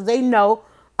plate, because they know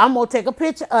I'm going to take a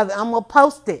picture of it. I'm going to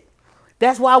post it.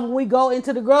 That's why when we go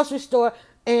into the grocery store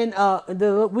and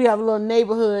we have a little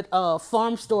neighborhood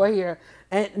farm store here,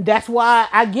 and that's why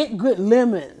I get good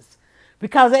lemons,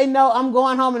 because they know I'm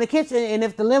going home in the kitchen, and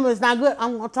if the lemon is not good,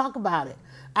 I'm going to talk about it.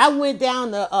 I went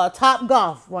down to Top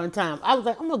Golf one time. I was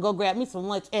like, I'm going to go grab me some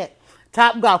lunch at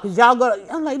Top Golf, because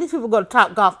I'm like, these people go to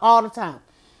Top Golf all the time.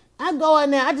 I go in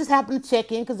there. I just happen to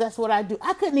check in because that's what I do.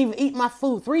 I couldn't even eat my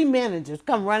food. 3 managers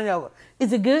come running over.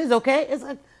 Is it good? Is it okay? It's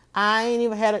like, I ain't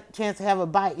even had a chance to have a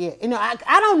bite yet.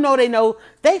 I don't know. They know.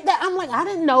 I'm like, I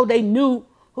didn't know they knew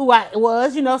who I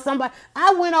was. Somebody.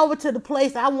 I went over to the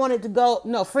place I wanted to go.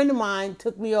 No, a friend of mine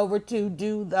took me over to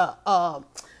do the,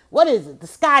 what is it? The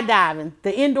skydiving,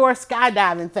 the indoor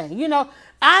skydiving thing.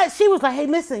 She was like, hey,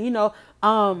 listen,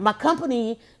 my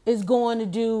company is going to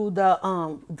do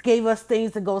gave us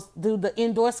things to go do the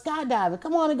indoor skydiving.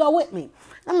 Come on and go with me.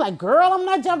 I'm like, girl, I'm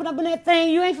not jumping up in that thing.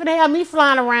 You ain't finna have me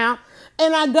flying around.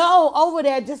 And I go over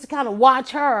there just to kind of watch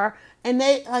her. And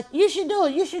they like, you should do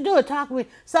it. You should do it. Talk to me.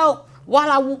 So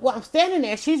while I'm standing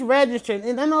there, she's registering.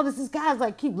 And I notice this guy's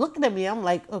like, keep looking at me. I'm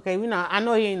like, okay, I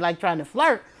know he ain't like trying to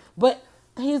flirt. But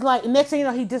he's like, next thing you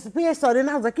know, he disappears. So then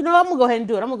I was like, I'm going to go ahead and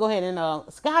do it. I'm going to go ahead and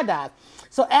skydive.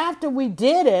 So after we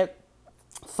did it,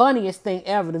 funniest thing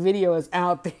ever, the video is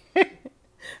out there.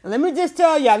 Let me just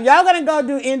tell y'all, if y'all gonna go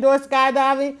do indoor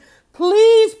skydiving,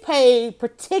 please pay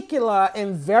particular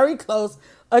and very close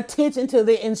attention to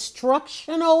the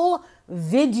instructional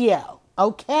video,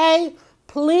 okay?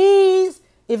 Please,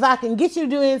 if I can get you to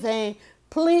do anything,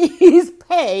 please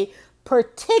pay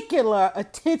particular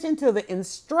attention to the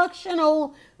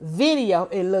instructional video.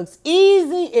 It looks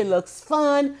easy, it looks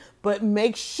fun, but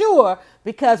make sure,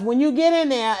 because when you get in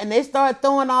there and they start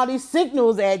throwing all these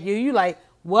signals at you, you like,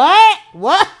 what?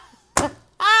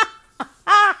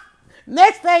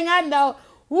 Next thing I know,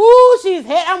 woo,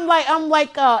 I'm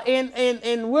like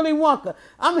in Willy Wonka.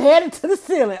 I'm headed to the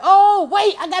ceiling. Oh,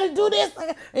 wait, I gotta do this.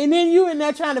 And then you in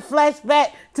there trying to flash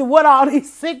back to what all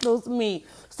these signals mean.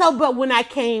 So, but when I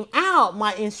came out,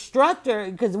 my instructor,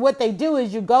 because what they do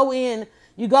is you go in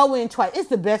twice. It's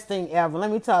the best thing ever,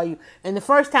 let me tell you. And the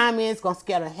first time in, it's going to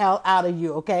scare the hell out of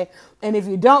you, okay? And if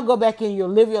you don't go back in, you'll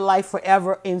live your life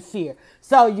forever in fear.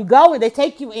 So you go and they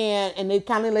take you in and they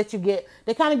kind of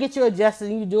get you adjusted,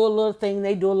 and you do a little thing.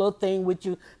 They do a little thing with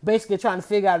you, basically trying to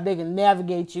figure out if they can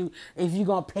navigate you if you're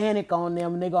going to panic on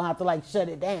them and they're going to have to like shut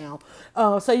it down.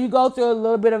 So you go through a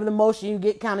little bit of the motion. You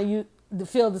get to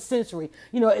feel the sensory.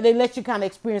 They let you kind of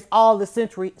experience all the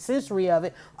sensory of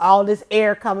it. All this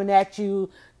air coming at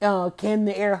you. Can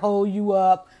the air hold you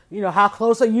up? How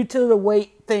close are you to the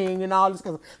weight thing and all this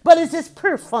kind of stuff. But it's just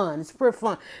pure fun. It's pure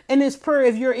fun. And it's pure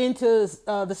if you're into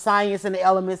the science and the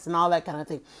elements and all that kind of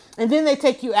thing. And then they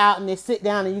take you out and they sit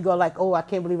down and you go like, oh, I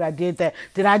can't believe I did that.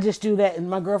 Did I just do that? And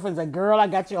my girlfriend's like, girl, I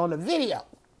got you on the video.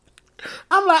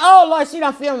 I'm like, oh, Lord, she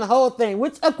done filmed the whole thing,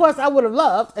 which, of course, I would have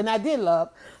loved, and I did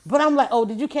love. But I'm like, oh,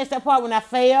 did you catch that part when I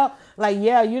fell? Like,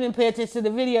 yeah, you didn't pay attention to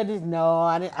the video. No,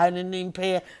 I didn't even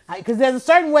pay. Because there's a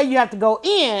certain way you have to go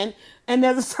in, and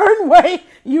there's a certain way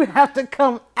you have to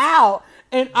come out.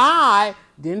 And I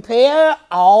didn't pay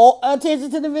all attention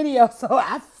to the video, so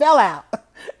I fell out.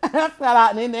 I fell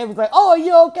out, and then they was like, oh, are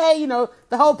you okay?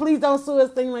 The whole please don't sue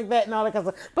us thing like that and all that kind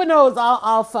of stuff. But no, it was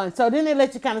all fun. So then they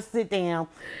let you kind of sit down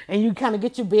and you kind of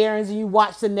get your bearings and you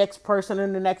watch the next person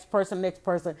and the next person, next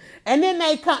person. And then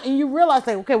they come and you realize,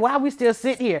 like, okay, why are we still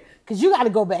sitting here? Because you got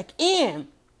to go back in.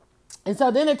 And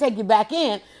so then they take you back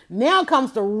in. Now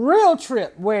comes the real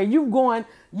trip where they finna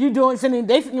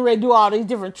ready to do all these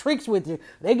different tricks with you.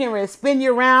 They getting ready to spin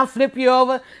you around, flip you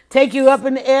over, take you up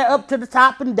in the air, up to the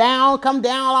top and down, come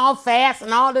down all fast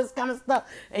and all this kind of stuff.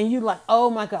 And you like, oh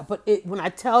my God. But when I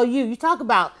tell you, you talk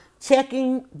about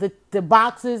checking the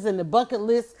boxes and the bucket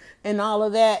list and all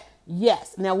of that.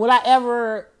 Yes. Now, would I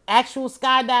ever actual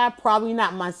skydive? Probably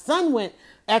not. My son went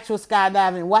actual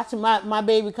skydiving, watching my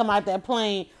baby come out that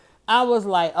plane. I was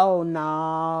like, oh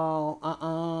no,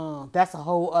 that's a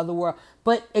whole other world.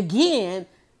 But again,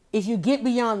 if you get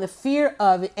beyond the fear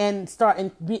of it and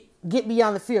get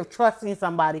beyond the fear of trusting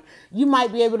somebody, you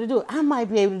might be able to do it. I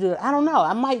might be able to do it. I don't know.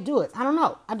 I might do it. I don't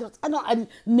know. I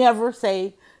never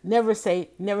say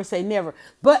never.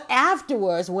 But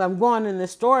afterwards, where I'm going in the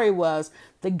story was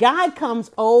the guy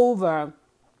comes over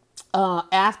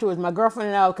afterwards, my girlfriend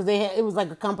and I, because it was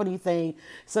like a company thing,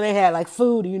 so they had like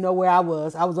food. You know where I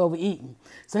was overeating.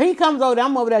 So he comes over there,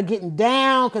 I'm over there getting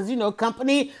down because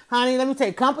company, honey. Let me tell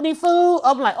you, company food.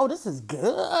 I'm like, oh, this is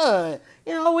good.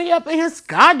 We up in here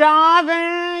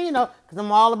skydiving. Because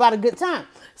I'm all about a good time.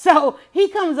 So he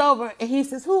comes over and he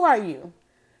says, "Who are you?"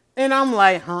 And I'm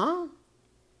like, "Huh?"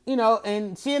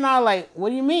 And she and I are like, "What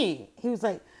do you mean?" He was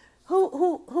like,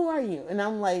 "Who are you?" And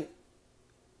I'm like,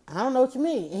 I don't know what you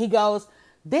mean. He goes,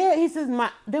 he says,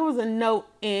 there was a note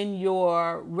in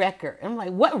your record. I'm like,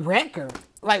 what record?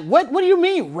 Like, what do you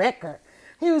mean record?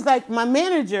 He was like, my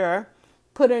manager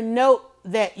put a note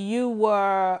that you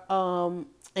were an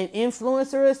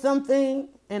influencer or something.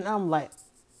 And I'm like,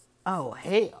 oh,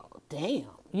 hell, damn,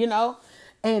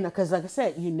 And because like I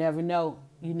said, you never know.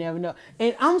 You never know.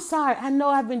 And I'm sorry. I know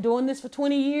I've been doing this for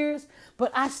 20 years,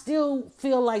 but I still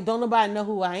feel like don't nobody know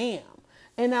who I am.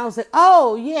 And I was like,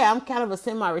 oh, yeah, I'm kind of a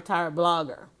semi-retired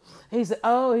blogger. He said,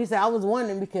 I was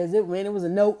wondering because it was a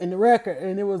note in the record.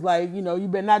 And it was like, you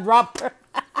better not drop her.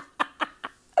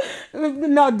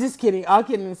 No, just kidding. All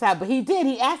kidding aside. But he did.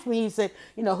 He asked me, he said,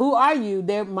 who are you?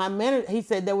 My manager, he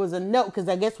said there was a note because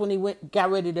I guess when he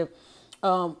got ready to,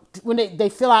 when they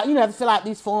fill out, have to fill out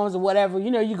these forms or whatever,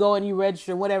 you go and you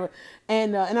register, whatever.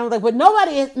 And I was like, but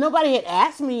nobody had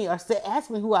asked me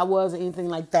who I was or anything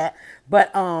like that.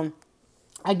 But,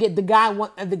 I get the guy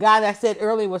that I said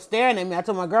earlier was staring at me. I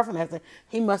told my girlfriend, I said,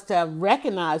 he must have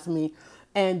recognized me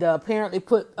and apparently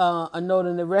put a note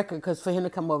in the record because for him to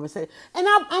come over and say, and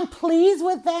I'm pleased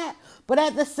with that. But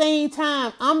at the same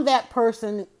time, I'm that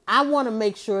person. I want to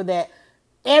make sure that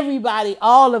everybody,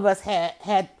 all of us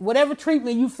had whatever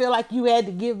treatment you feel like you had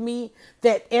to give me,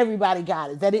 that everybody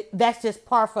got it. That's just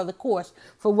par for the course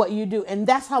for what you do. And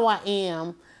that's how I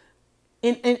am.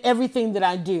 In everything that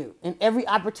I do, in every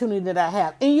opportunity that I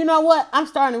have. And you know what? I'm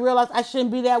starting to realize I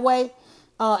shouldn't be that way.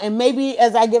 And maybe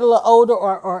as I get a little older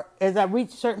or as I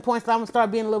reach certain points, I'm going to start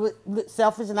being a little bit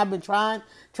selfish. And I've been trying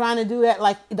to do that.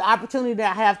 Like the opportunity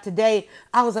that I have today,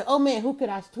 I was like, oh man, who could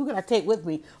I take with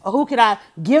me? Or who could I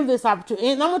give this opportunity?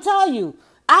 And I'm going to tell you,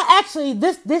 I actually,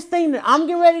 this thing that I'm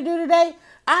getting ready to do today,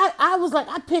 I was like,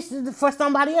 I pitched it for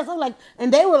somebody else. I was like,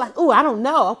 and they were like, oh, I don't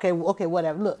know. Okay,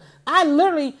 whatever. Look, I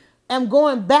literally am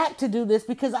going back to do this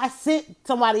because I sent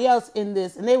somebody else in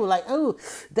this and they were like, oh,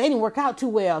 they didn't work out too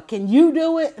well. Can you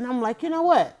do it? And I'm like, you know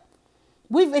what?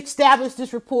 We've established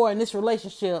this rapport and this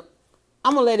relationship.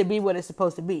 I'm going to let it be what it's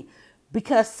supposed to be.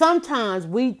 Because sometimes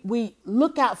we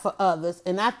look out for others.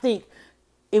 And I think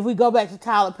if we go back to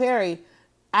Tyler Perry,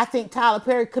 I think Tyler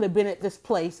Perry could have been at this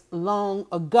place long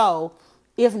ago,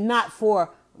 if not for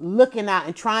looking out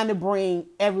and trying to bring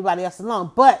everybody else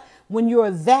along. But when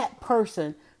you're that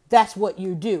person, that's what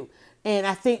you do. And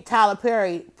I think Tyler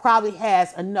Perry probably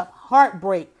has enough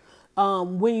heartbreak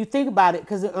when you think about it.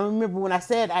 Because I remember when I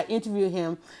said I interviewed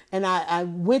him and I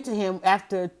went to him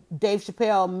after Dave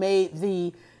Chappelle made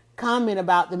the comment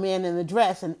about the man in the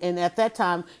dress. And at that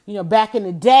time, back in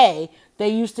the day, they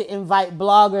used to invite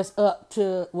bloggers up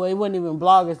to, well, it wasn't even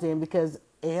bloggers then because,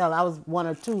 hell, I was one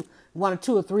or two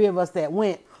or three of us that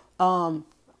went.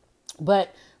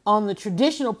 But on the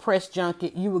traditional press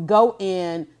junket, you would go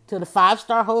in to the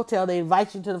 5-star hotel. They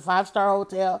invite you to the 5-star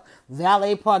hotel,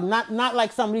 valet park, not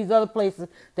like some of these other places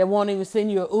that won't even send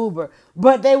you an Uber.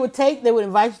 But they would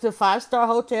invite you to a 5-star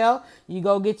hotel. You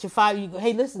go get your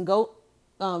hey, listen, go,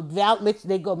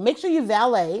 make sure you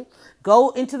valet, go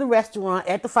into the restaurant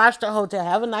at the 5-star hotel,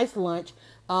 have a nice lunch.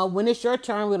 When it's your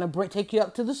turn, we're going to take you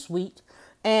up to the suite.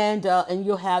 And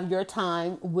you'll have your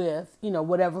time with,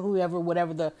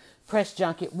 whatever the press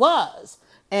junket was.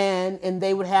 And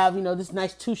they would have, this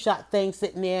nice 2-shot thing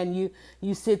sitting there and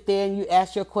you sit there and you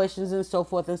ask your questions and so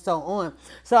forth and so on.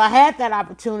 So I had that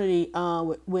opportunity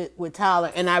with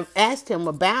Tyler and I asked him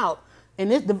about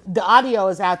and the audio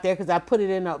is out there because I put it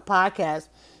in a podcast.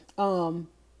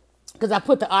 Because I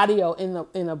put the audio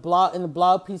in a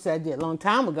blog piece that I did a long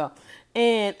time ago,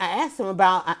 and I asked him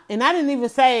about, and I didn't even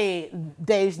say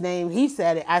Dave's name. He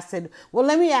said it. I said, "Well,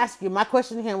 let me ask you." My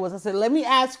question to him was, I said, "Let me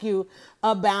ask you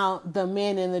about the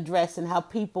men in the dress and how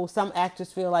some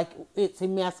actors feel like it's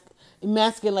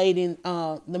emasculating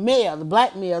the male, the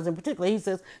black males in particular." He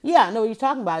says, "Yeah, I know what you're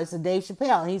talking about. It's a Dave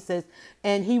Chappelle." And he says,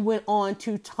 and he went on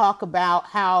to talk about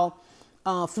how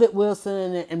Flip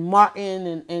Wilson and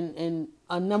Martin and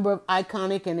a number of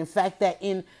iconic, and in fact that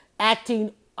in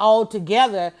acting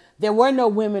altogether there were no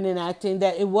women in acting,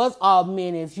 that it was all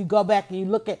men. If you go back and you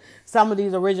look at some of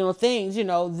these original things,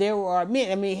 there were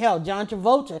men. I mean, hell, John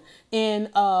Travolta in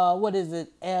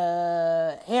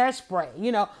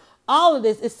Hairspray. All of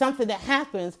this is something that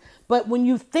happens. But when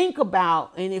you think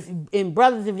about, and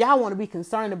brothers, if y'all want to be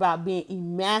concerned about being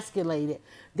emasculated,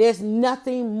 there's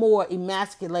nothing more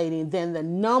emasculating than the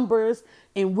numbers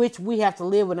in which we have to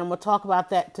live with. I'm going to talk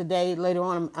about that today. Later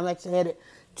on, I'm actually headed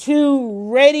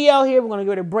to radio here. We're going to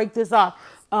go to break this off.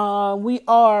 We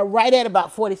are right at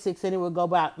about 46, and it will go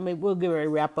about. Maybe we'll get ready to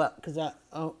wrap up because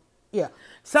yeah.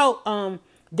 So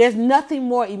there's nothing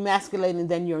more emasculating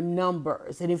than your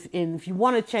numbers, and if you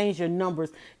want to change your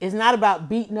numbers, it's not about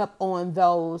beating up on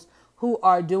those who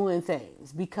are doing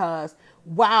things, because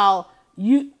while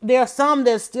there are some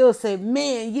that still say,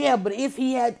 man, yeah, but if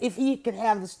he could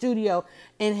have the studio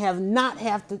and have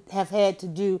had to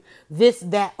do this,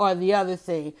 that, or the other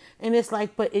thing. And it's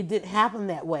like, but it didn't happen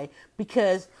that way,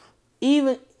 because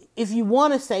even if you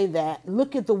want to say that,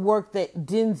 look at the work that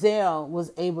Denzel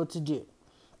was able to do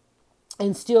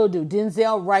and still do.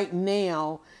 Denzel right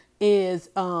now is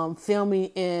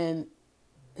filming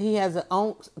he has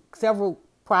several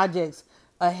projects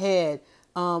ahead.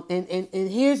 And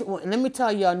here's one. Let me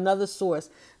tell you another source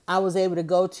I was able to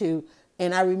go to,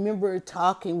 and I remember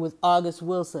talking with August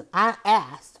Wilson. I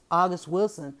asked August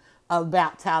Wilson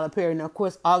about Tyler Perry. Now, of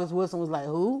course, August Wilson was like,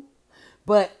 "Who?"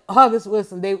 But August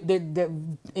Wilson,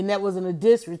 and that wasn't a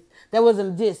diss. That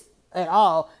wasn't a diss at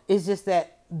all. It's just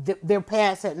that their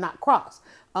paths had not crossed.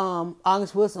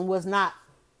 August Wilson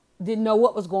didn't know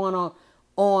what was going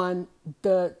on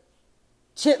the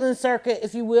Chitlin circuit,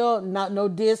 if you will, no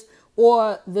diss,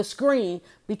 or the screen,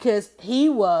 because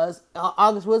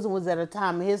August Wilson was at a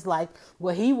time in his life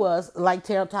where he was, like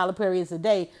Tyler Perry is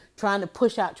today, trying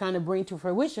to bring to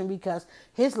fruition, because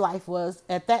his life was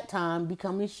at that time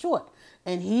becoming short.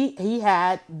 And he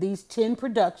had these 10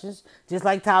 productions, just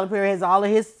like Tyler Perry has all of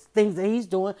his things that he's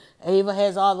doing. Ava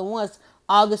has all the ones.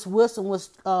 August Wilson was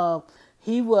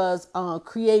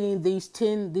creating these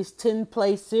 10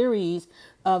 play series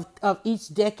of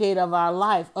each decade of our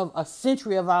life, of a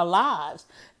century of our lives,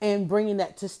 and bringing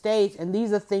that to stage. And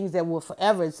these are things that will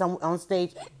forever on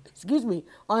stage.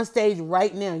 On stage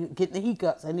right now. You're getting the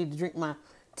hiccups. I need to drink my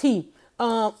tea.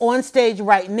 On stage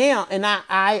right now, and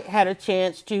I had a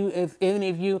chance to, if any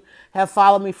of you have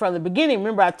followed me from the beginning,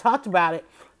 remember I talked about it.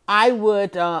 I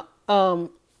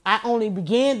only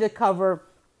began to cover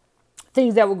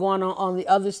things that were going on the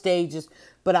other stages,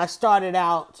 but I started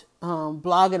out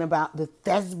blogging about the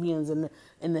thespians and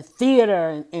the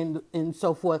theater and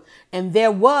so forth. And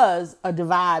there was a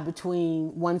divide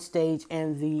between one stage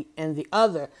and the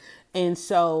other. And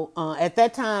so at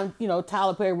that time,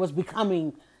 Tyler Perry was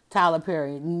becoming Tyler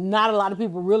Perry. Not a lot of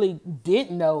people really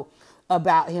didn't know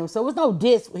about him, so it was no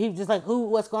diss. He was just like,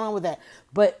 what's going on with that?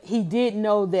 But he did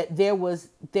know that there was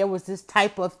this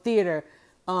type of theater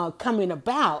coming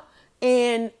about,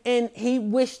 and he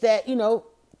wished that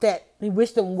that he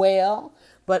wished them well,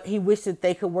 but he wished that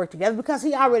they could work together, because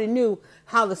he already knew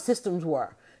how the systems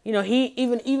were. He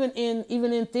even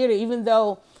in theater, even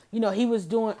though he was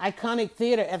doing iconic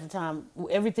theater at the time,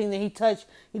 everything that he touched,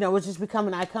 was just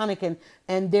becoming iconic,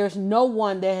 and there's no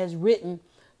one that has written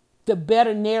the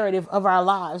better narrative of our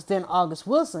lives than August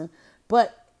Wilson.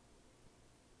 But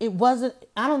it wasn't,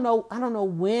 I don't know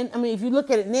when. I mean, if you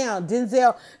look at it now,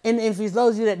 Denzel, and if for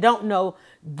those of you that don't know,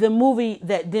 the movie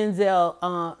that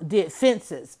Denzel did,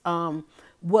 Fences,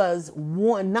 was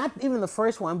one, not even the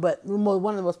first one, but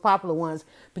one of the most popular ones,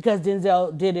 because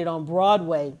Denzel did it on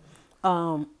Broadway.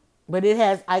 But it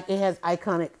has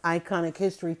iconic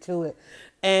history to it.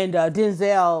 And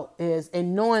Denzel is,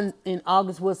 and knowing in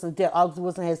August Wilson's death, August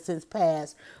Wilson has since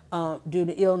passed due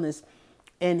to illness,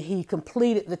 and he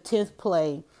completed the 10th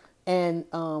play, and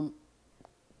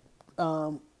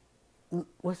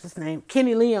what's his name?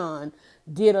 Kenny Leon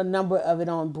did a number of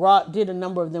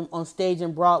them on stage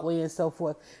in Broadway and so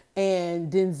forth.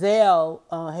 And Denzel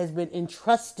has been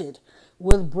entrusted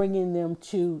with bringing them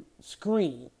to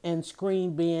screen, and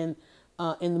screen being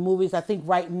in the movies. I think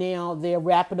right now they're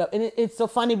wrapping up. And it's so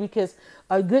funny because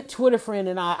a good Twitter friend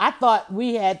and I thought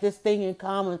we had this thing in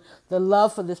common, the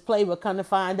love for this play, but come to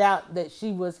find out that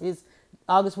she was his,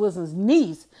 August Wilson's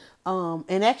niece.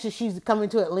 And actually she's coming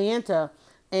to Atlanta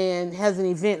and has an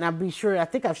event, and I'll be sure, I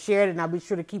think I've shared it, and I'll be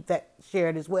sure to keep that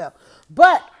shared as well.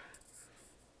 But,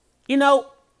 you know,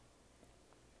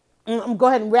 I'm going to go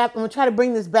ahead and wrap. I'm going to try to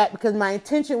bring this back because my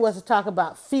intention was to talk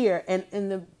about fear,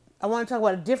 and I want to talk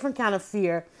about a different kind of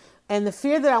fear. And the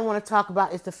fear that I want to talk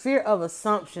about is the fear of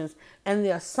assumptions and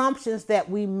the assumptions that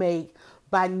we make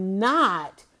by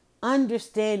not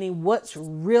understanding what's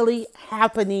really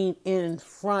happening in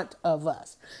front of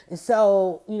us. And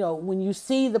so, you know, when you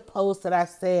see the post that I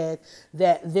said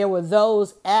that there were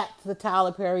those at the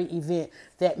Tyler Perry event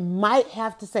that might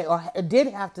have to say, or did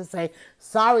have to say,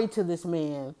 sorry to this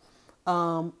man,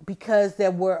 because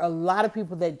there were a lot of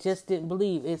people that just didn't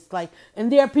believe. It's like,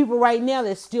 and there are people right now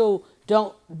that still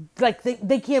don't, like,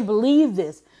 they can't believe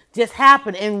this just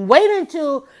happened. And wait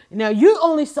until, you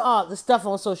only saw the stuff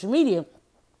on social media.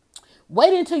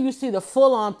 Wait until you see the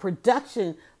full-on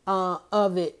production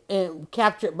of it and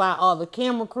captured by all the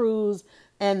camera crews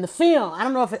and the film. I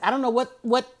don't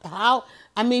know how.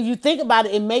 I mean, if you think about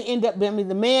it, it may end up. I mean,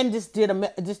 the man just did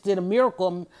a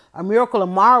miracle, a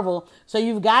marvel. So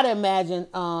you've got to imagine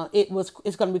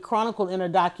it's going to be chronicled in a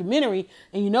documentary,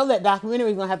 and you know that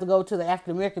documentary is going to have to go to the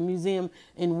African American Museum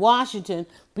in Washington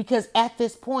because at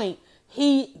this point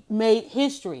he made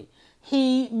history.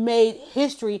 He made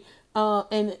history.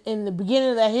 And in the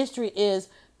beginning of that history is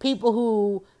people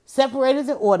who separated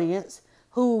the audience,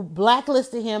 who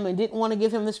blacklisted him and didn't want to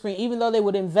give him the screen, even though they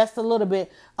would invest a little bit.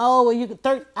 Oh, well, you could.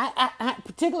 I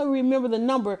particularly remember the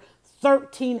number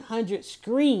 1,300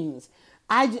 screens.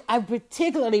 I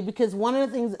particularly, because one of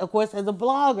the things, of course, as a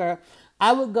blogger,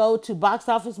 I would go to Box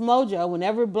Office Mojo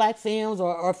whenever black films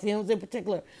or films in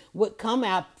particular would come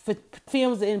out,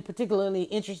 films in particularly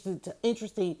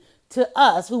interesting to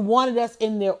us who wanted us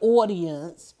in their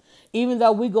audience, even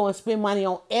though we go and spend money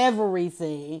on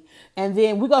everything. And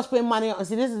then we go spend money on,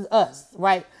 see, this is us,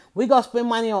 right? We go spend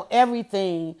money on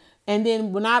everything. And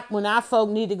then when our folk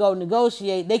need to go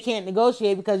negotiate, they can't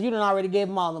negotiate because you done already gave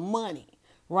them all the money,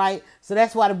 right? So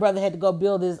that's why the brother had to go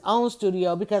build his own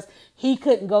studio because he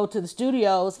couldn't go to the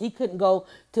studios. He couldn't go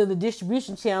to the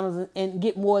distribution channels and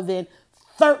get more than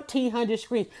 1,300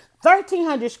 screens.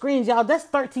 1,300 screens, y'all, that's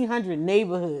 1,300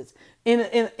 neighborhoods in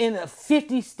a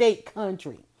 50-state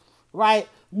country, right?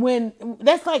 When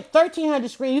that's like 1,300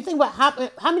 screens, you think about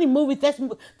how many movies, that's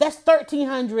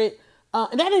 1,300,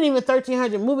 and that ain't even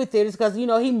 1,300 movie theaters because,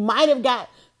 he might have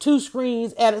got 2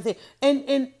 screens at a thing.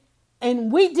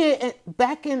 And we did,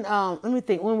 back in, let me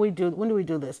think, when do we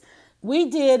do this? We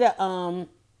did, oh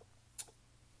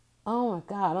my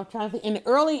God, I'm trying to think. In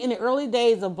the early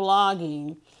days of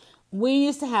blogging, we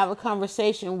used to have a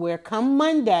conversation where come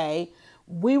Monday,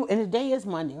 and the day is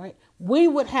Monday, right? We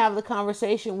would have the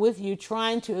conversation with you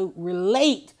trying to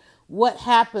relate what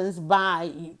happens by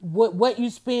what you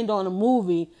spend on a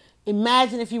movie.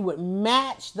 Imagine if you would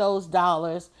match those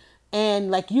dollars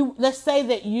and let's say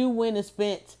that you went and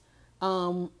spent,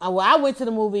 I went to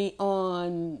the movie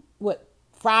on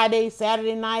Friday,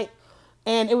 Saturday night.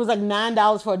 And it was like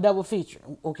 $9 for a double feature,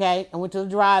 okay? I went to the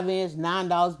drive-ins,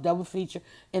 $9 double feature,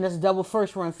 and that's a double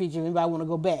first run feature if anybody want to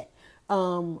go back.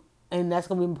 And that's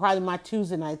going to be probably my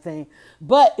Tuesday night thing.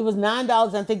 But it was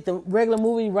 $9. I think the regular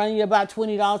movie running you about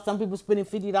 $20. Some people spending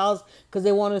 $50 because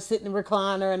they want to sit in the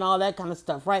recliner and all that kind of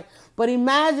stuff, right? But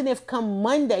imagine if come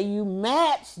Monday you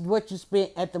matched what you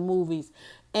spent at the movies.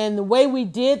 And the way we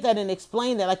did that and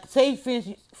explained that, like say,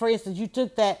 for instance, you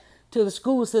took that to the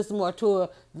school system or to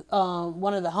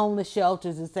one of the homeless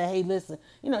shelters and say, hey, listen,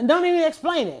 don't even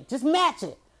explain it. Just match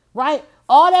it, right?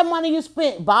 All that money you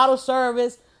spent, bottle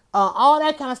service, all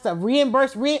that kind of stuff,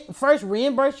 first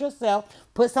reimburse yourself,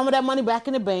 put some of that money back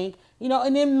in the bank,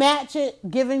 and then match it,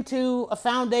 giving to a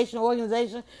foundation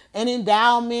organization, an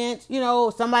endowment,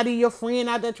 somebody, your friend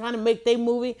out there trying to make their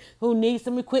movie who needs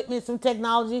some equipment, some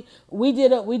technology. We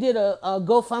did a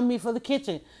GoFundMe for the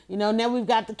kitchen. Now we've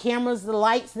got the cameras, the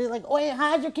lights. They're like, oh, yeah,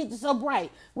 how's your kitchen so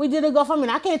bright? We did a GoFundMe.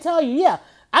 And I can't tell you, yeah,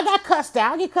 I got cussed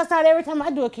out. I get cussed out every time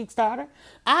I do a Kickstarter.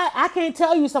 I can't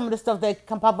tell you some of the stuff that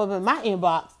can pop up in my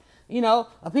inbox.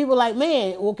 People like,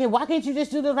 man, okay, why can't you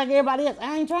just do this like everybody else?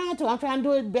 I ain't trying to. I'm trying to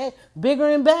do it bigger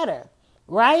and better,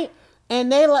 right?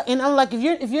 And I'm like, if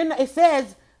you're not, it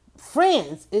says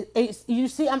friends. You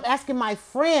see, I'm asking my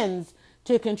friends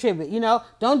to contribute.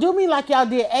 Don't do me like y'all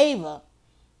did Ava.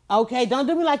 Okay, don't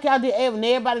do me like y'all did Ava. And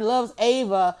everybody loves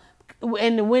Ava,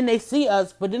 and when they see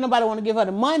us, but then nobody want to give her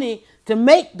the money to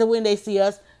make the when they see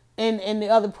us. and the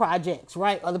other projects,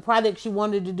 right? Or the projects she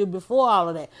wanted to do before all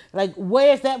of that. Like,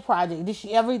 where's that project? Did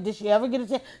she ever get a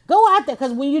chance? Go out there,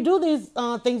 because when you do these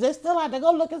things, they're still out there.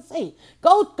 Go look and see.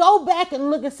 Go back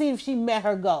and look and see if she met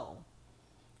her goal.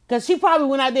 Because she probably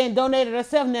went out there and donated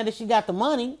herself now that she got the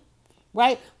money,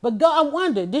 right? But go, I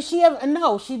wonder, did she ever?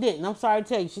 No, she didn't. I'm sorry to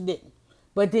tell you, she didn't.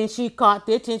 But then she caught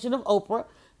the attention of Oprah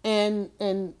and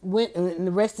went, and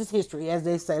the rest is history, as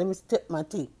they say. Let me tip my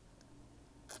tea.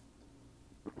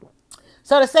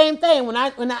 So the same thing and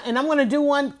I'm gonna do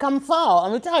one come fall.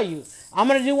 I'm gonna tell you, I'm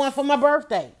gonna do one for my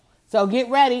birthday. So get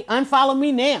ready. Unfollow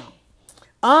me now.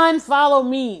 Unfollow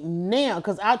me now,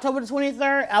 because October the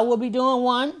 23rd, I will be doing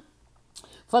one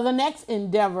for the next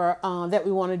endeavor that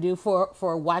we want to do for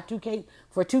Y2K,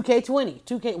 for 2K20,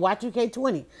 2K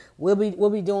Y2K20. We'll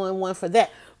be doing one for that.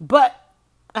 But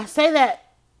I say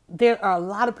that there are a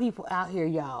lot of people out here,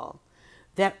 y'all,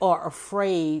 that are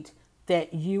afraid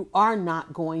that you are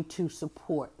not going to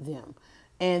support them,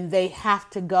 and they have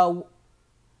to go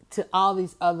to all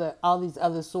these other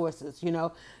sources.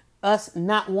 Us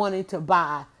not wanting to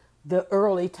buy the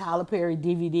early Tyler Perry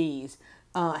DVDs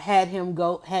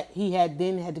he had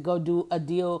to go do a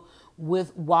deal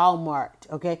with Walmart.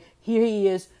 Okay, here he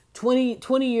is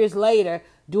 20 years later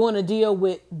doing a deal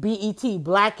with BET,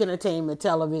 Black Entertainment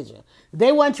Television.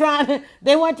 They weren't trying to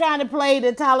play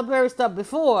the Tyler Perry stuff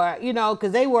before,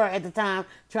 because they were at the time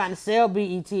trying to sell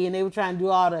BET, and they were trying to do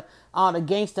all the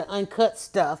gangster uncut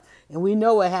stuff. And we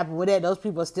know what happened with that. Those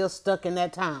people are still stuck in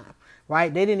that time,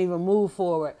 right? They didn't even move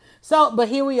forward. So, but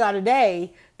here we are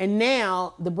today, and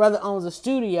now the brother owns a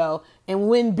studio. And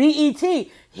when BET,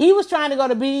 he was trying to go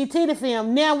to BET to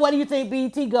film. Now, what do you think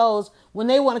BET goes when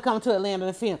they want to come to Atlanta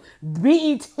to film?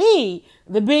 BET, one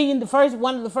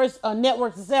of the first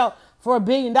networks to sell for $1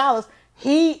 billion,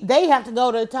 they have to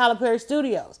go to Tyler Perry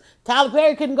Studios. Tyler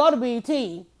Perry couldn't go to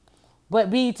BET,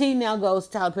 but BET now goes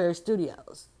to Tyler Perry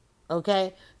Studios.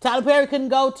 Okay, Tyler Perry couldn't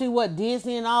go to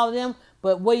Disney and all of them,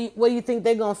 but what do you think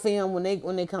they're gonna film when they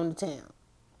come to town?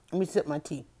 Let me sip my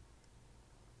tea.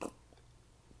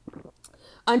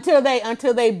 Until they own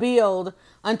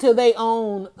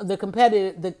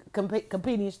the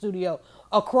competing studio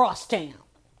across town,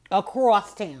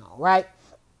 right?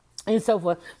 And so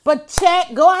forth. But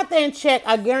go out there and check.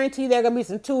 I guarantee there are going to be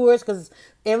some tours, because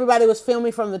everybody was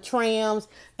filming from the trams.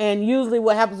 And usually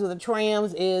what happens with the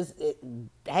trams is,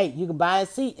 hey, you can buy a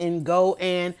seat and go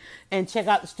and check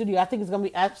out the studio. I think it's going to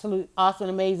be absolutely awesome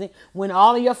and amazing. When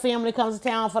all of your family comes to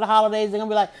town for the holidays, they're going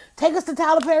to be like, take us to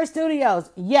Tyler Perry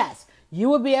Studios. Yes. You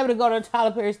will be able to go to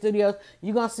Tyler Perry Studios.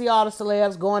 You're going to see all the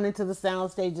celebs going into the sound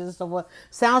stages and so forth.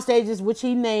 Sound stages, which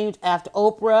he named after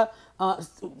Oprah.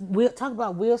 We'll talk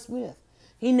about Will Smith.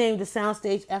 He named the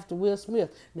soundstage after Will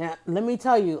Smith. Now, let me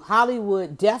tell you,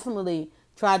 Hollywood definitely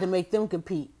tried to make them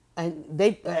compete. And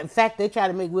in fact, they tried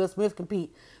to make Will Smith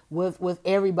compete with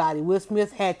everybody. Will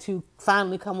Smith had to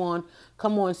finally come on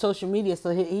social media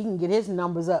so he can get his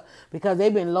numbers up, because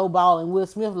they've been lowballing Will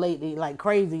Smith lately like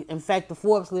crazy. In fact, the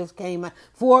Forbes list came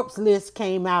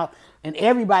out, and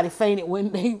everybody fainted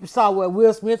when they saw where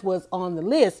Will Smith was on the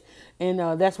list. And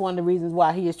that's one of the reasons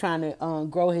why he is trying to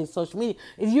grow his social media.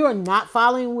 If you are not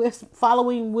following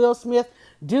Will Smith,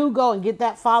 do go and get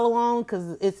that follow on,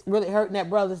 because it's really hurting that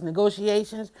brother's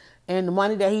negotiations and the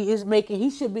money that he is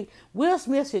making. Will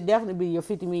Smith should definitely be your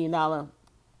 $50 million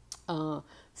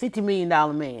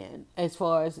man as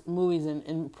far as movies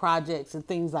and projects and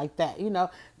things like that.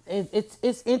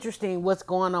 It's interesting what's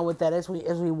going on with that as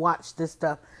we watch this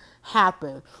stuff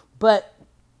happen. But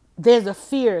there's a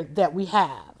fear that we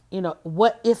have.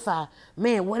 What if I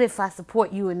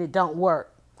support you and it don't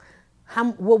work?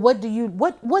 What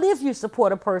if you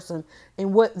support a person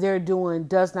and what they're doing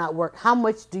does not work? How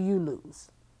much do you lose?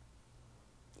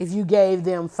 If you gave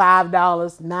them $5,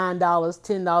 $9,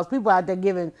 $10, people out there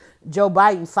giving Joe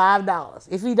Biden $5.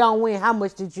 If he don't win, how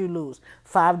much did you lose?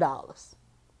 $5.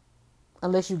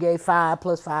 Unless you gave 5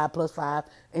 plus 5 plus 5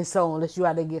 and so on. Unless you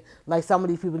out there give, like some of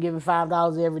these people giving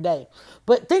 $5 every day.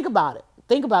 But think about it.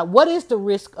 Think about what is the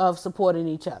risk of supporting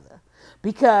each other.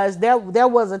 Because there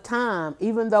was a time,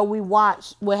 even though we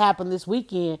watched what happened this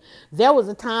weekend, there was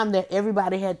a time that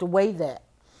everybody had to weigh that.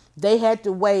 They had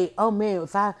to weigh, oh man,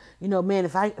 if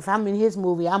I'm in his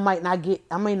movie, I may not get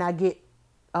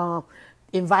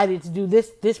invited to do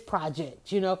this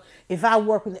project. If I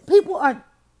work with it, people are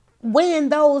weighing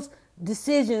those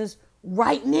decisions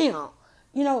right now.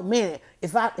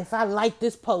 If I like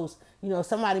this post,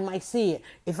 somebody might see it.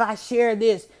 If I share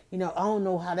this, I don't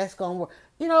know how that's gonna work.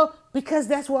 Because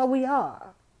that's where we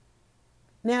are.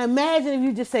 Now imagine if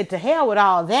you just said, to hell with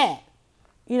all that.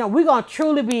 We're gonna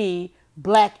truly be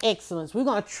Black excellence. We're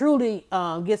going to truly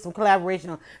get some collaboration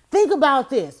on. Think about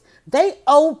this. They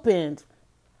opened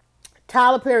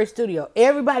Tyler Perry Studio.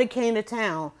 Everybody came to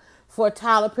town for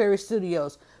Tyler Perry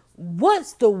Studios.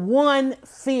 What's the one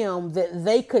film that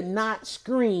they could not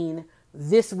screen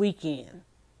this weekend?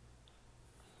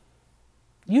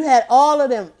 You had all of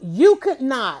them. You could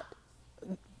not.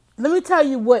 Let me tell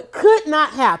you what could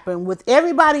not happen with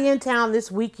everybody in town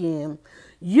this weekend.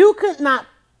 You could not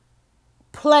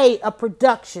play a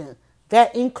production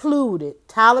that included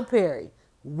Tyler Perry,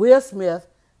 Will Smith,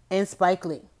 and Spike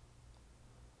Lee.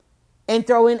 And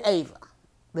throw in Ava.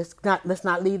 Let's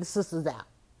not leave the sisters out,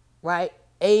 right?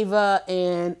 Ava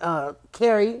and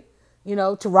Carrie,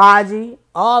 Taraji,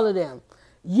 all of them.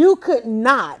 You could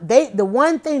not. The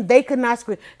one thing they could not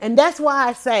screen, and that's why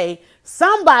I say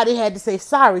somebody had to say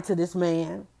sorry to this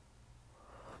man,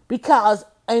 because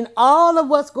in all of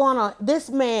what's going on, this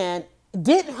man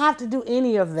didn't have to do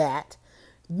any of that.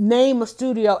 Name a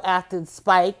studio after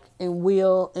Spike and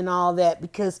Will and all that,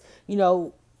 because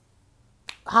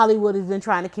Hollywood has been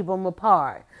trying to keep them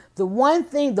apart. The one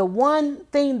thing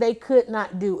they could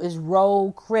not do is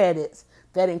roll credits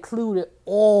that included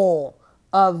all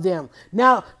of them.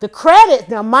 Now, the credits,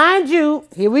 mind you,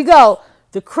 here we go.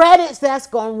 The credits that's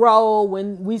going to roll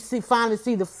when we finally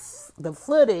see the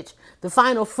footage, the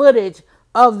final footage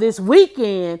of this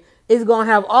weekend is going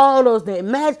to have all those things.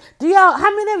 Imagine,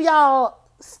 how many of y'all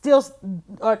still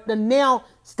now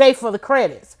stay for the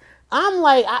credits? I'm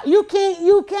like, you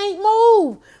can't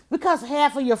move, because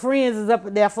half of your friends is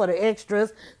up there for the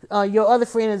extras. Your other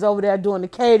friend is over there doing the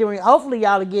catering. Hopefully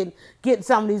y'all are getting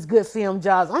some of these good film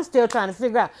jobs. I'm still trying to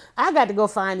figure out. I got to go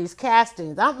find these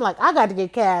castings. I'm like, I got to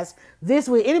get cast this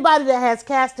week. Anybody that has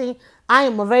casting, I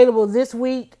am available this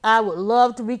week. I would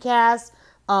love to be cast.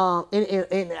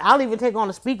 And I'll even take on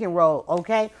a speaking role.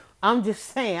 Okay. I'm just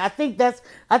saying. I think that's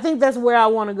where I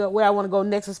want to go. Where I want to go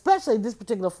next, especially this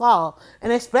particular fall,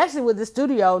 and especially with the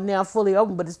studio now fully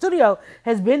open. But the studio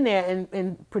has been there,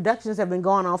 and productions have been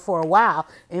going on for a while.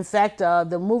 In fact,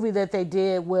 the movie that they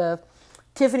did with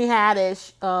Tiffany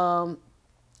Haddish,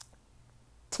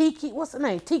 what's her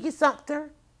name? Tiki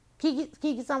Sumpter,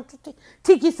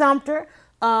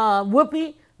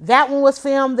 Whoopi. That one was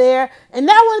filmed there, and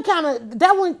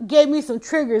that one gave me some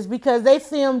triggers, because they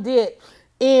filmed it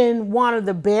in one of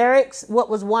the barracks. You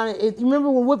remember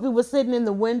when Whoopi was sitting in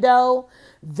the window?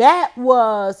 And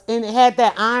it had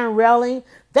that iron railing.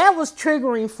 That was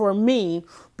triggering for me,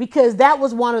 because that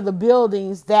was one of the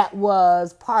buildings that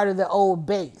was part of the old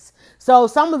base. So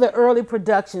some of the early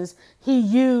productions, he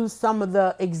used some of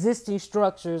the existing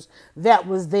structures that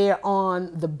was there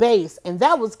on the base, and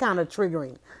that was kind of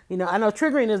triggering. I know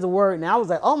triggering is a word, and I was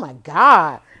like, oh my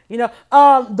God.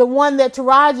 The one that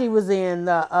Taraji was in,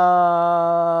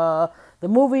 the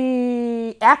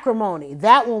movie Acrimony,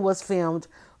 that one was filmed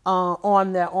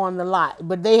on the lot,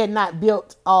 but they had not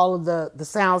built all of the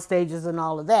sound stages and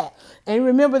all of that. And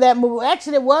remember that movie?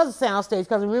 Actually, it was a sound stage,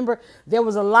 because remember there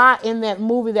was a lot in that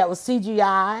movie that was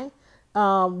CGI,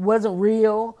 wasn't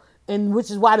real. And which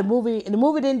is why the movie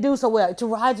didn't do so well.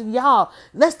 Taraji, y'all,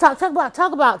 let's talk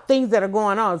about things that are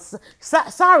going on.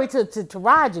 Sorry to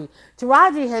Taraji.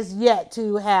 Taraji has yet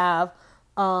to have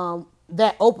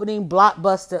that opening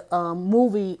blockbuster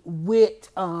movie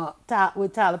with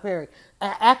Tyler Perry.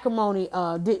 Acrimony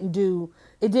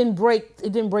didn't break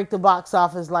the box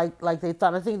office like they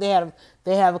thought. I think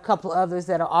they have a couple others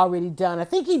that are already done. I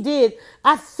think he did.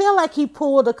 I feel like he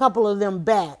pulled a couple of them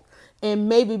back. And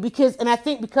maybe because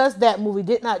that movie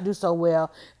did not do so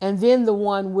well, and then the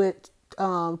one with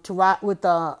Whoopi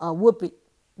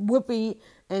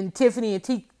and Tiffany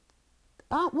and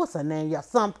what's her name? Yeah,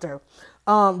 Sumpter,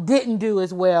 didn't do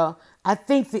as well. I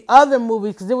think the other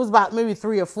movies, because it was about maybe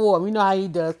 3 or 4. You know how he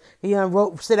does. He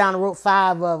sit down and wrote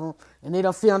 5 of them, and they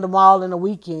done filmed them all in a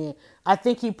weekend. I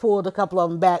think he pulled a couple of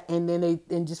them back, and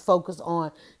then just focused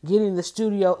on getting the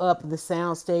studio up, the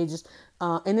sound stages.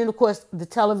 And then, of course, the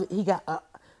television, he got,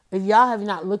 if y'all have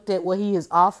not looked at what he is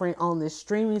offering on this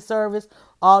streaming service,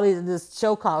 this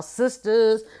show called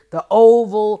Sisters, The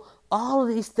Oval, all of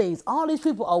these things, all these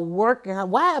people are working.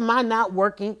 Why am I not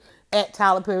working at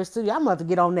Tyler Perry Studio? I'm about to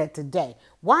get on that today.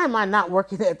 Why am I not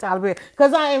working at Tyler Perry?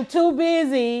 Because I am too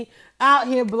busy out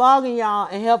here blogging y'all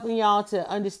and helping y'all to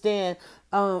understand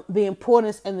the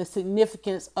importance and the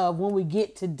significance of when we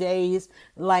get to days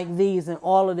like these and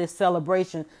all of this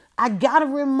celebration. I gotta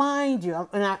remind you,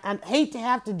 and I hate to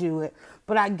have to do it,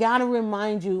 but I gotta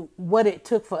remind you what it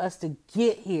took for us to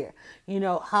get here.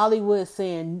 Hollywood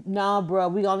saying, "Nah, bro,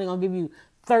 we only gonna give you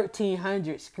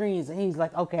 1,300 screens," and he's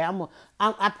like, "Okay,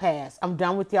 I pass. I'm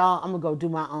done with y'all. I'm gonna go do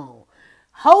my own."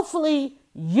 Hopefully,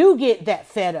 you get that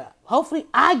fed up. Hopefully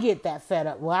I get that fed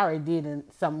up. Well, I already did in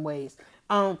some ways.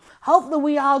 Hopefully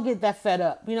we all get that fed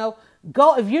up.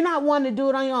 Go if you're not wanting to do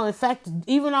it on your own. In fact,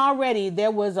 even already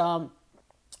there was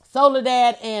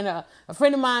Soledad and a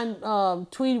friend of mine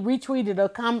retweeted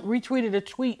a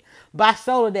tweet by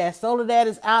Soledad. Soledad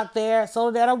is out there.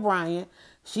 Soledad O'Brien.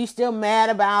 She's still mad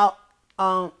about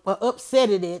upset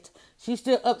at it. She's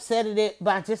still upset at it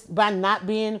by not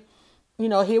being,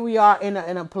 here we are in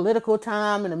a political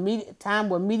time, in a media time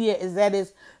where media is at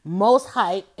its most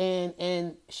height,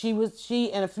 and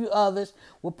she and a few others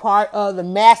were part of the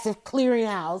massive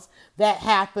clearinghouse that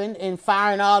happened and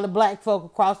firing all the black folk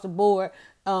across the board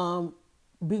during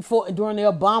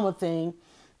the Obama thing,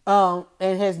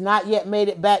 and has not yet made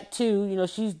it back to,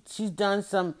 she's done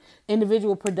some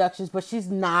individual productions, but she's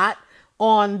not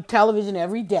on television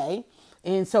every day.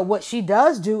 And so what she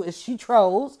does do is she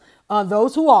trolls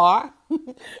those who are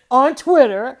on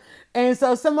Twitter. And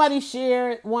so somebody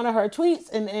shared one of her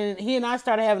tweets, and he and I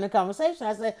started having a conversation.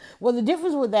 I said, well, the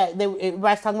difference with that,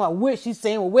 everybody's talking about where she's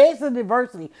saying, well, where's the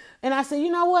diversity? And I said,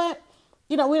 you know what?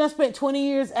 We done spent 20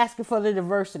 years asking for the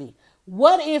diversity.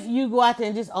 What if you go out there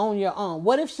and just own your own?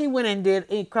 What if she went and did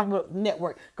Income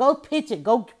Network? Go pitch it.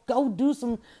 Go do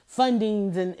some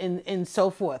fundings and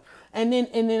so forth. And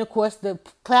then of course the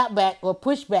clapback or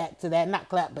pushback to that, not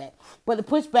clapback, but the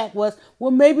pushback was,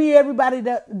 well, maybe everybody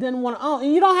that didn't want to own,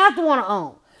 and you don't have to want to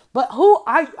own. But who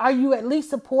are you at least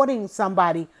supporting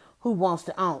somebody who wants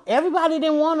to own? Everybody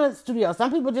didn't want a studio.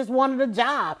 Some people just wanted a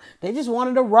job. They just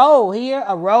wanted a role here,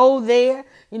 a role there.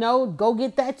 Go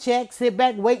get that check, sit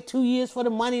back, wait 2 years for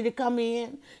the money to come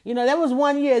in. There was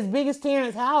 1 year, as big as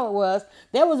Terrence Howard was,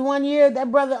 there was 1 year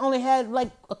that brother only had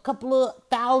like a couple of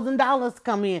 $1,000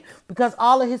 come in because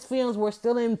all of his films were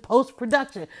still in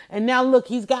post-production. And now look,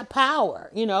 he's got power,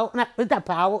 he's got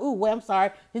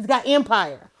power. He's got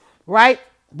empire, right?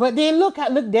 But then look,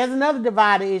 there's another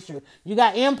divided issue. You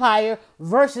got empire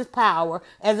versus power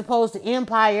as opposed to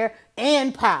empire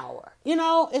and power.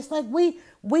 It's like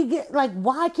we get like,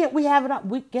 why can't we have it all?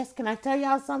 Can I tell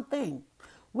y'all something?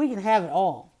 We can have it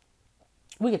all.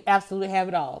 We can absolutely have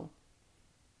it all.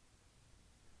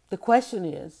 The question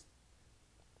is,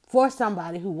 for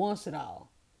somebody who wants it all,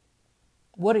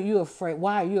 what are you afraid?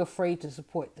 Why are you afraid to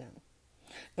support them?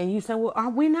 And you say, well, are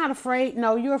we not afraid?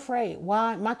 No, you're afraid.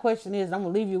 Why? My question is, I'm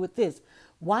going to leave you with this.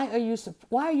 Why are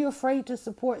you afraid to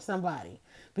support somebody?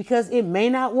 Because it may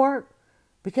not work.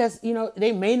 Because,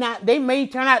 they may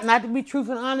turn out not to be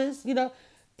truthful and honest.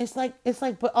 It's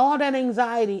like, but all that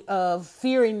anxiety of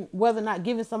fearing whether or not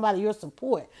giving somebody your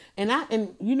support. And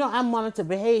I monitor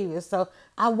behavior. So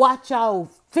I watch y'all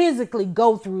physically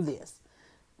go through this.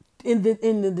 In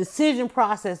the decision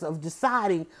process of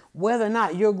deciding whether or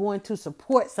not you're going to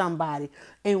support somebody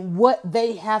and what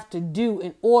they have to do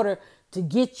in order to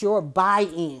get your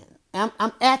buy-in.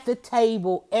 I'm at the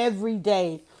table every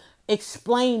day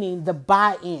explaining the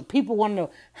buy-in. People want to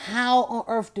know, how on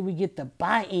earth do we get the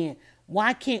buy-in?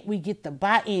 Why can't we get the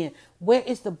buy-in? Where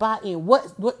is the buy-in?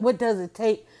 What does it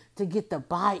take to get the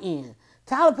buy-in?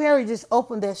 Tyler Perry just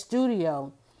opened that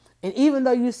studio. And even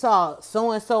though you saw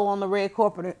so-and-so on the red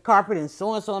carpet and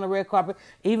so-and-so on the red carpet,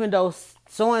 even though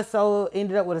so-and-so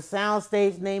ended up with a sound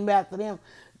stage named after them,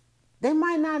 they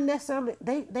might not necessarily,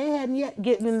 they hadn't yet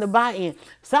gotten the buy-in.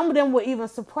 Some of them were even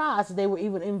surprised they were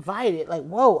even invited. Like,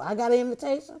 whoa, I got an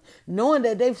invitation? Knowing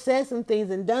that they've said some things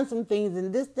and done some things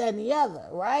and this, that, and the other,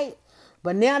 right?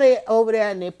 But now they're over there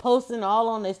and they're posting all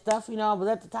on their stuff. I was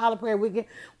at the Tyler Perry weekend.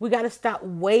 We got to stop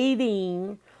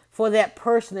waiting for that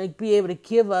person to be able to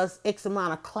give us X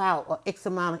amount of clout or X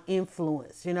amount of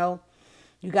influence. You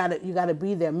gotta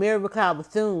be there. Mary McLeod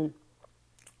Bethune,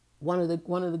 one of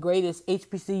the greatest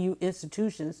HBCU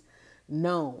institutions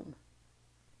known.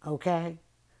 Okay?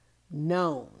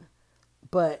 Known.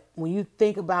 But when you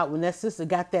think about when that sister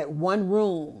got that one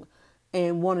room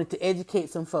and wanted to educate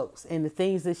some folks and the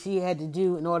things that she had to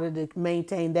do in order to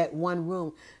maintain that one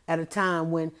room at a time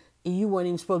when you weren't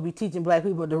even supposed to be teaching black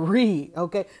people to read,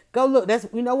 okay? Go look. That's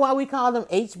why we call them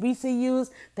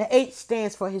HBCUs? The H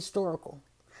stands for historical,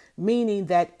 meaning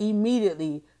that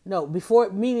before,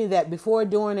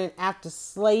 during, and after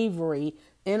slavery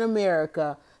in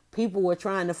America, people were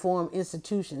trying to form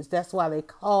institutions. That's why they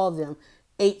call them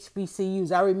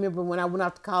HBCUs. I remember when I went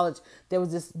off to college, there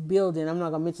was this building. I'm not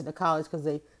going to mention the college because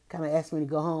they kind of asked me to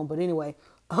go home. But anyway,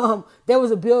 there was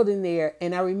a building there,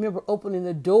 and I remember opening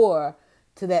the door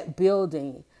to that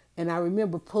building, and I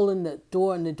remember pulling the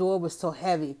door, and the door was so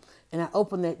heavy, and I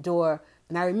opened that door,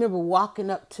 and I remember walking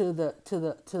up to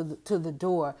the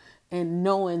door and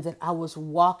knowing that I was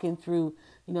walking through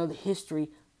the history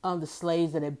the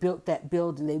slaves that had built that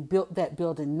building. They built that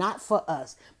building not for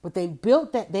us, but they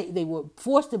built that. They were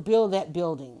forced to build that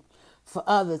building for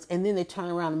others, and then they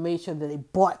turned around and made sure that they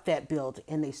bought that building,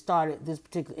 and they started this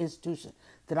particular institution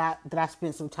that I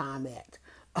spent some time at.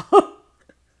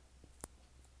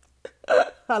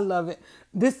 I love it.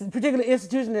 This particular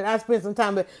institution that I spent some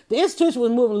time with, the institution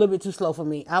was moving a little bit too slow for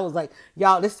me. I was like,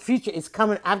 y'all, this future is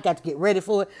coming. I've got to get ready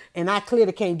for it. And I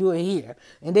clearly can't do it here.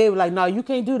 And they were like, no, you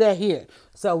can't do that here.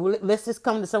 So let's just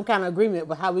come to some kind of agreement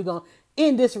about how we're going to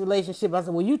end this relationship. I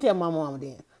said, well, you tell my mama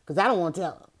then, because I don't want to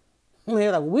tell her. And they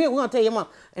were like, we're going to tell your mom.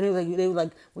 And they were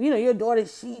like, well, your daughter,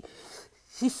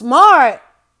 she's smart.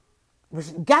 But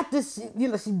she got this,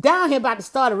 she's down here about to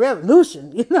start a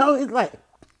revolution. It's like,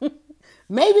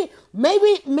 maybe,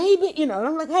 and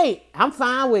I'm like, hey, I'm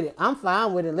fine with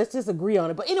it. Let's just agree on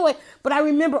it. But anyway, I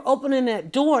remember opening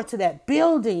that door to that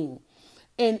building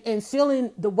and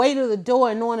feeling the weight of the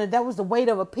door and knowing that was the weight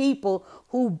of a people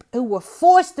who were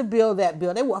forced to build that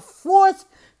building. They were forced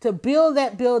to build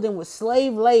that building with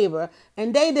slave labor,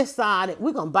 and they decided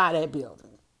we're going to buy that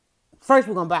building. First,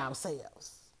 we're going to buy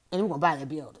ourselves, and then we're going to buy that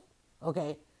building.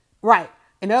 Okay? Right.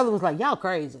 And the other was like, y'all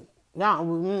crazy. Y'all,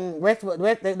 they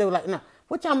were like, no.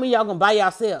 What y'all mean y'all gonna buy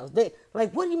yourselves? They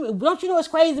like, what do you mean? Don't you know it's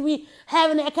crazy we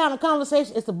having that kind of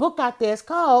conversation? It's a book out there. It's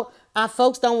called Our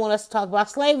Folks Don't Want Us to Talk About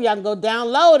Slavery. Y'all can go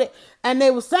download it. And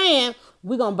they were saying,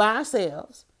 we're gonna buy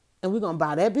ourselves and we're gonna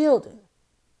buy that building.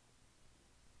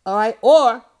 All right?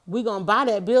 Or we're gonna buy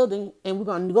that building and we're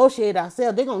gonna negotiate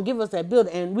ourselves. They're gonna give us that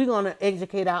building and we're gonna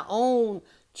educate our own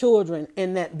children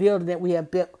in that building that we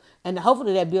have built. And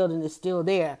hopefully that building is still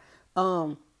there.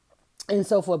 And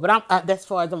so forth, but that's as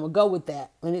far as I'm gonna go with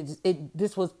that. And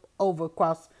this was over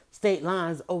across state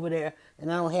lines over there,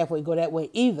 and I don't halfway go that way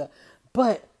either.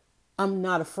 But I'm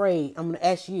not afraid. I'm gonna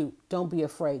ask you, don't be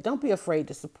afraid. Don't be afraid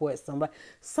to support somebody.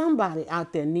 Somebody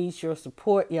out there needs your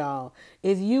support, y'all.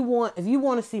 If you want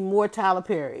to see more Tyler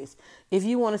Perrys, if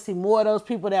you want to see more of those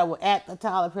people that were at the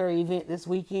Tyler Perry event this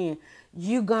weekend,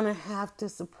 you're gonna have to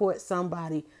support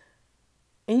somebody.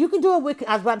 And you can do it with,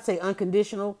 I was about to say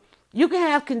unconditional. You can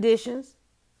have conditions,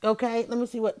 okay? Let me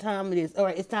see what time it is. All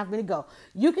right, it's time for me to go.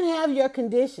 You can have your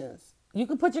conditions. You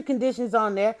can put your conditions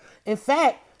on there. In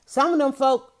fact, some of them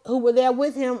folk who were there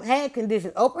with him had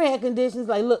conditions. Oprah had conditions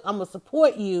like, look, I'm going to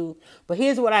support you, but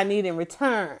here's what I need in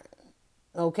return,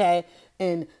 okay?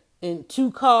 And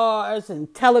 2 cars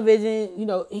and television.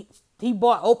 He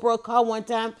bought Oprah a car one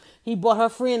time. He bought her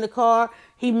friend a car.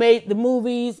 He made the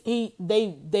movies.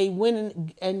 They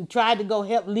went and tried to go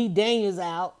help Lee Daniels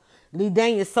out. Lee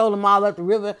Daniels sold them all up the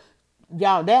river.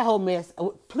 Y'all, that whole mess.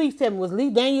 Please tell me, was Lee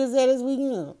Daniels there this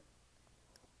weekend?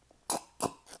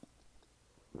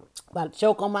 About to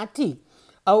choke on my teeth.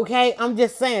 Okay, I'm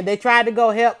just saying. They tried to go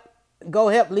help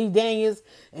Lee Daniels,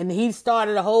 and he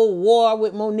started a whole war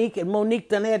with Monique, and Monique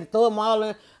done had to throw them all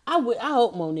in. I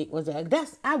hope Monique was there.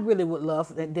 I really would love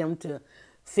for them to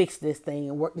fix this thing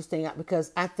and work this thing out,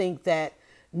 because I think that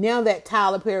now that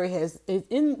Tyler Perry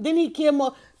didn't he kill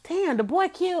more? Damn, the boy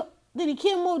did he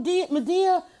kill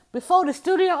Madea before the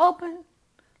studio opened?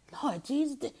 Lord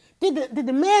Jesus, did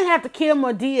the man have to kill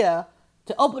Madea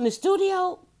to open the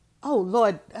studio? Oh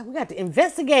Lord, we got to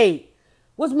investigate.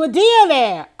 Was Madea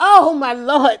there? Oh my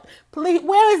Lord, please,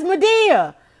 where is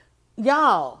Madea?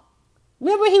 Y'all,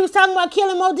 remember he was talking about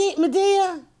killing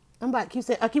Madea? I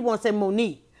keep wanting to say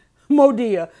Monique.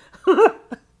 Madea.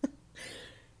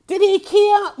 Did he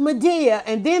kill Madea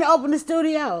and then open the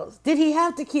studios? Did he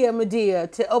have to kill Madea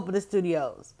to open the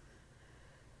studios?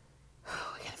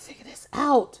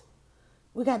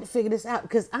 We got to figure this out.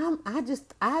 Because I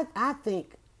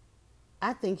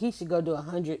think he should go do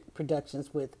 100 productions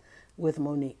with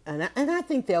Monique, and I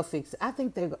think they'll fix it. I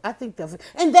think they'll fix it.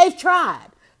 And they've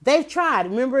tried.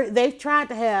 Remember, they've tried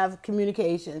to have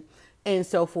communication and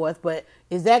so forth. But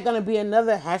is that going to be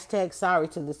another hashtag sorry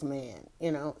to this man?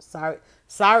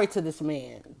 Sorry to this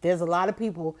man. There's a lot of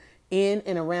people in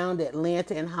and around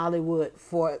Atlanta and Hollywood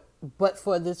for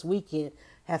this weekend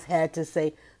have had to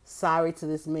say sorry to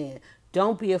this man.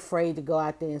 Don't be afraid to go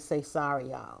out there and say sorry,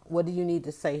 y'all. What do you need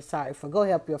to say sorry for? Go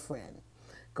help your friend.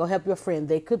 Go help your friend.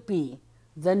 They could be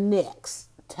the next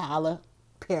Tyler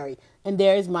Perry. And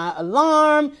there's my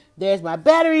alarm. There's my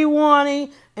battery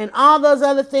warning and all those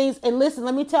other things. And listen,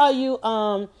 let me tell you,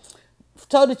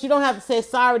 so that you don't have to say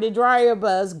sorry to Dryer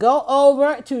Buzz, go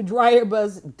over to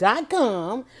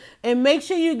dryerbuzz.com and make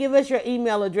sure you give us your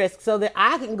email address so that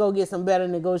I can go get some better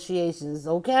negotiations,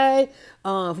 okay?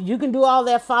 You can do all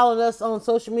that. Follow us on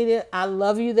social media. I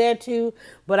love you there too,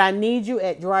 but I need you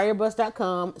at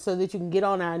dryerbuzz.com so that you can get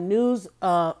on our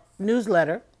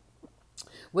newsletter,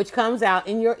 which comes out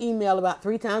in your email about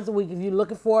 3 times a week. If you're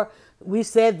looking for, we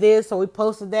said this or we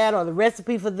posted that, or the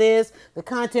recipe for this, the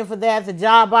content for that, the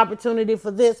job opportunity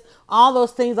for this, all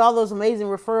those things, all those amazing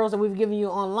referrals that we've given you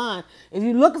online. If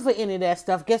you're looking for any of that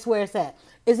stuff, guess where it's at?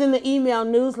 It's in the email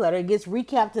newsletter. It gets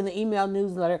recapped in the email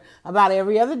newsletter about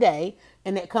every other day,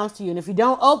 and it comes to you. And if you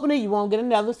don't open it, you won't get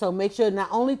another. So make sure not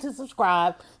only to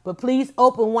subscribe, but please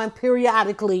open one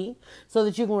periodically so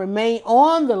that you can remain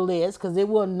on the list, because it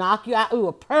will knock you out. It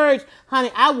will purge,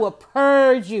 honey. I will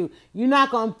purge you. You're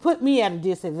not gonna put me at a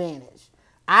disadvantage.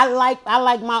 I like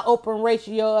my open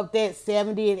ratio up there at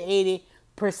 70 and 80%,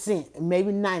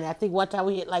 maybe 90. I think one time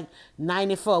we hit like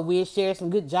 94. We had shared some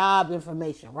good job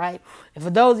information, right? And for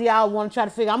those of y'all who want to try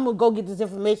to figure, I'm gonna go get this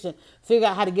information, figure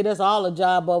out how to get us all a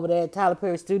job over there at Tyler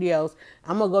Perry Studios.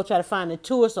 I'm gonna go try to find a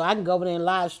tour so I can go over there and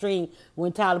live stream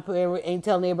when Tyler Perry ain't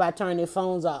telling everybody to turn their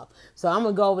phones off. So I'm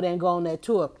gonna go over there and go on that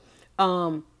tour.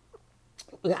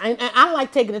 I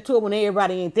like taking a tour when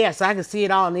everybody ain't there so I can see it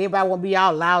all and everybody won't be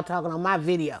all loud talking on my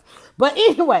video. But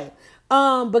anyway,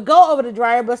 but go over to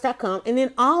dryerbuzz.com, and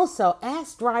then also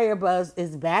Ask Dryerbuzz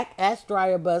is back.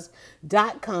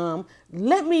 AskDryerBuzz.com.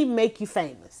 Let me make you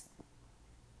famous.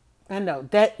 I know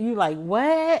that you like,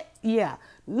 what? Yeah.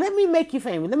 Let me make you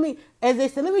famous. As they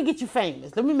said, let me get you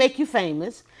famous. Let me make you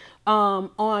famous.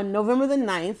 On November the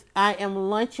 9th, I am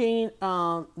launching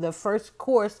the first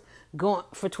course going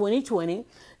for 2020,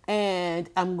 and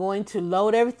I'm going to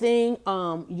load everything.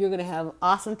 You're going to have an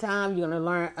awesome time. You're going to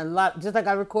learn a lot. Just like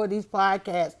I record these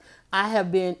podcasts, I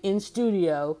have been in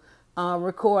studio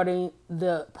recording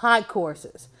the pod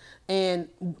courses. And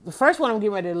the first one I'm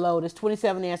getting ready to load is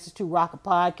 27 Answers to Rock a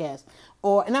Podcast.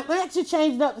 And I'm actually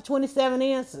changing up the 27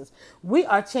 answers. We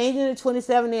are changing the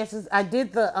 27 answers. I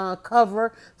did the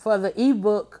cover for the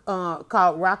ebook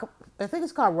called Rock. I think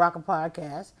it's called Rock a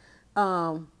Podcast.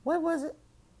 What was it?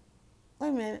 Wait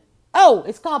a minute. Oh,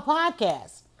 it's called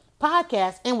Podcast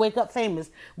and Wake Up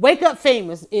Famous. Wake Up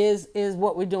Famous is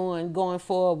what we're doing going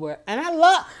forward. And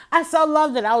I so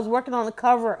love that I was working on the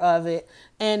cover of it,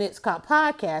 and it's called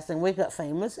Podcast and Wake Up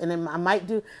Famous. And then I might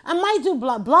do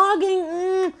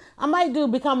blogging. I might do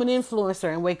Become an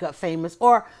Influencer and Wake Up Famous,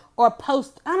 or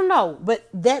post. I don't know, but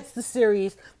that's the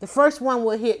series. The first one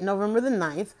will hit November the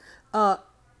 9th.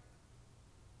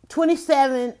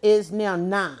 27 is now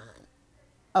 9.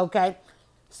 Okay.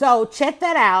 So check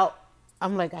that out.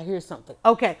 I'm like, I hear something.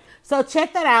 Okay. So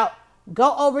check that out.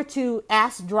 Go over to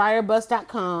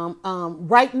AskDryerBuzz.com.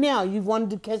 Right now, you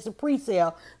wanted to catch the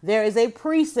pre-sale. There is a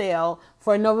pre-sale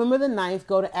for November the 9th.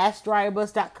 Go to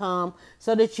AskDryerBuzz.com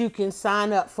so that you can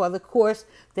sign up for the course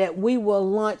that we will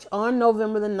launch on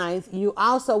November the 9th. You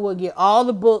also will get all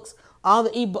the books, all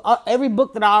the ebook, every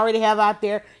book that I already have out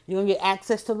there. You're going to get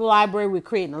access to the library. We're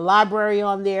creating a library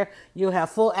on there. You'll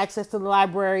have full access to the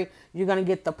library. You're going to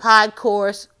get the pod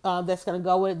course that's going to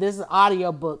go with it. This is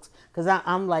audio books, because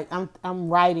I'm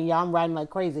writing, y'all. I'm writing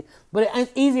like crazy. But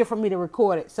it's easier for me to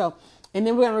record it. So, and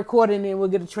then we're going to record it, and then we'll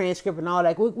get a transcript and all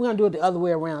that. We're going to do it the other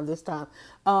way around this time.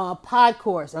 Pod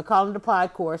course. I call it the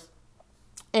pod course.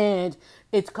 And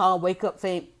it's called Wake Up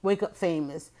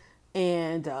Famous.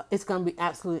 And it's going to be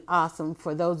absolutely awesome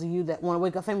for those of you that want to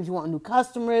wake up famous. You want new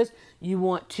customers. You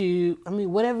want to,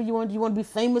 whatever you want. You want to be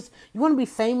famous. You want to be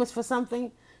famous for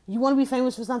something. I'm going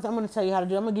to tell you how to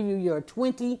do it. I'm going to give you your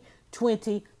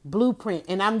 2020 blueprint.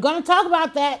 And I'm going to talk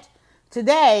about that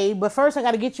today. But first, I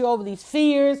got to get you over these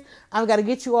fears. I've got to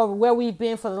get you over where we've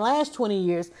been for the last 20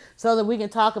 years so that we can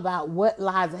talk about what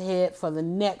lies ahead for the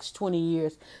next 20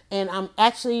 years. And I'm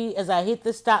actually, as I hit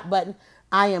the stop button,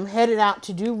 I am headed out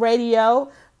to do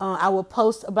radio. I will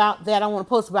post about that. I want to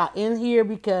post about in here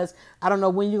because I don't know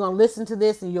when you're going to listen to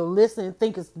this, and you'll listen and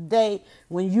think it's the day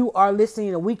when you are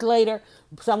listening a week later.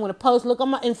 So I'm going to post. Look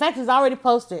on in fact, it's already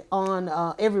posted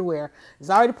on everywhere. It's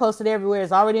already posted everywhere.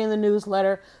 It's already in the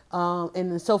newsletter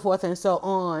and so forth and so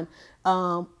on.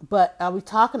 But I'll be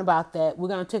talking about that. We're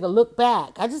going to take a look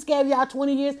back. I just gave y'all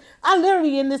 20 years. I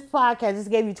literally in this podcast just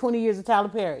gave you 20 years of Tyler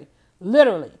Perry.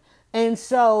 Literally. And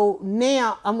so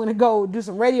now I'm going to go do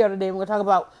some radio today. We're going to talk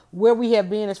about where we have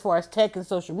been as far as tech and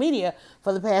social media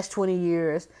for the past 20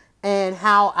 years, and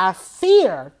how I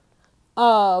fear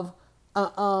of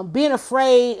being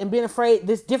afraid.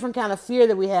 This different kind of fear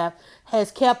that we have has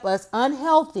kept us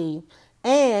unhealthy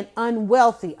and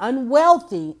unwealthy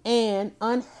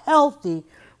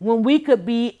when we could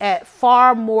be at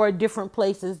far more different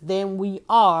places than we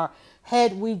are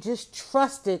had we just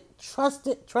trusted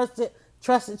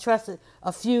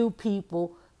a few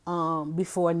people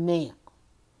before now.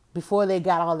 before they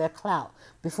got all their clout,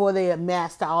 before they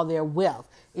amassed all their wealth.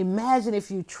 Imagine if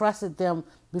you trusted them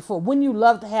before. Wouldn't you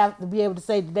love to be able to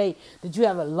say today that you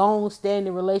have a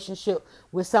long-standing relationship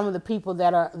with some of the people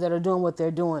that are doing what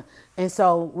they're doing? And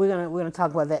so we're gonna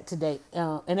talk about that today.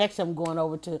 And actually, I'm going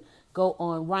over to go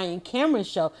on Ryan Cameron's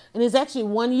show, and it's actually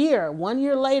 1 year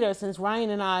later since Ryan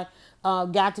and I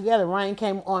got together. Ryan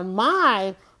came on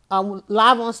my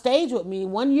live on stage with me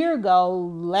 1 year ago,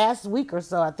 last week or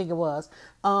so, I think it was.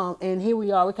 And here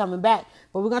we are, we're coming back.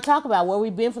 But we're going to talk about where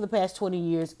we've been for the past 20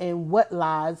 years and what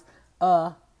lies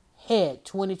ahead.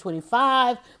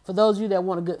 2025, for those of you that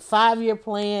want a good 5-year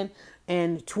plan,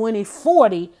 and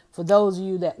 2040, for those of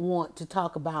you that want to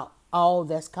talk about all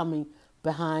that's coming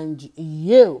behind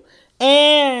you.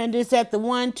 And it's at the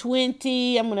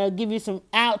 1:20. I'm going to give you some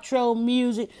outro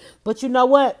music. But you know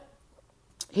what?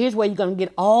 Here's where you're going to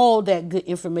get all that good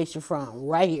information from,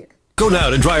 right here. Go now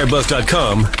to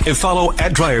dryerbuzz.com and follow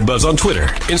 @DryerBuzz on Twitter,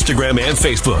 Instagram, and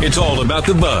Facebook. It's all about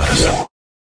the buzz.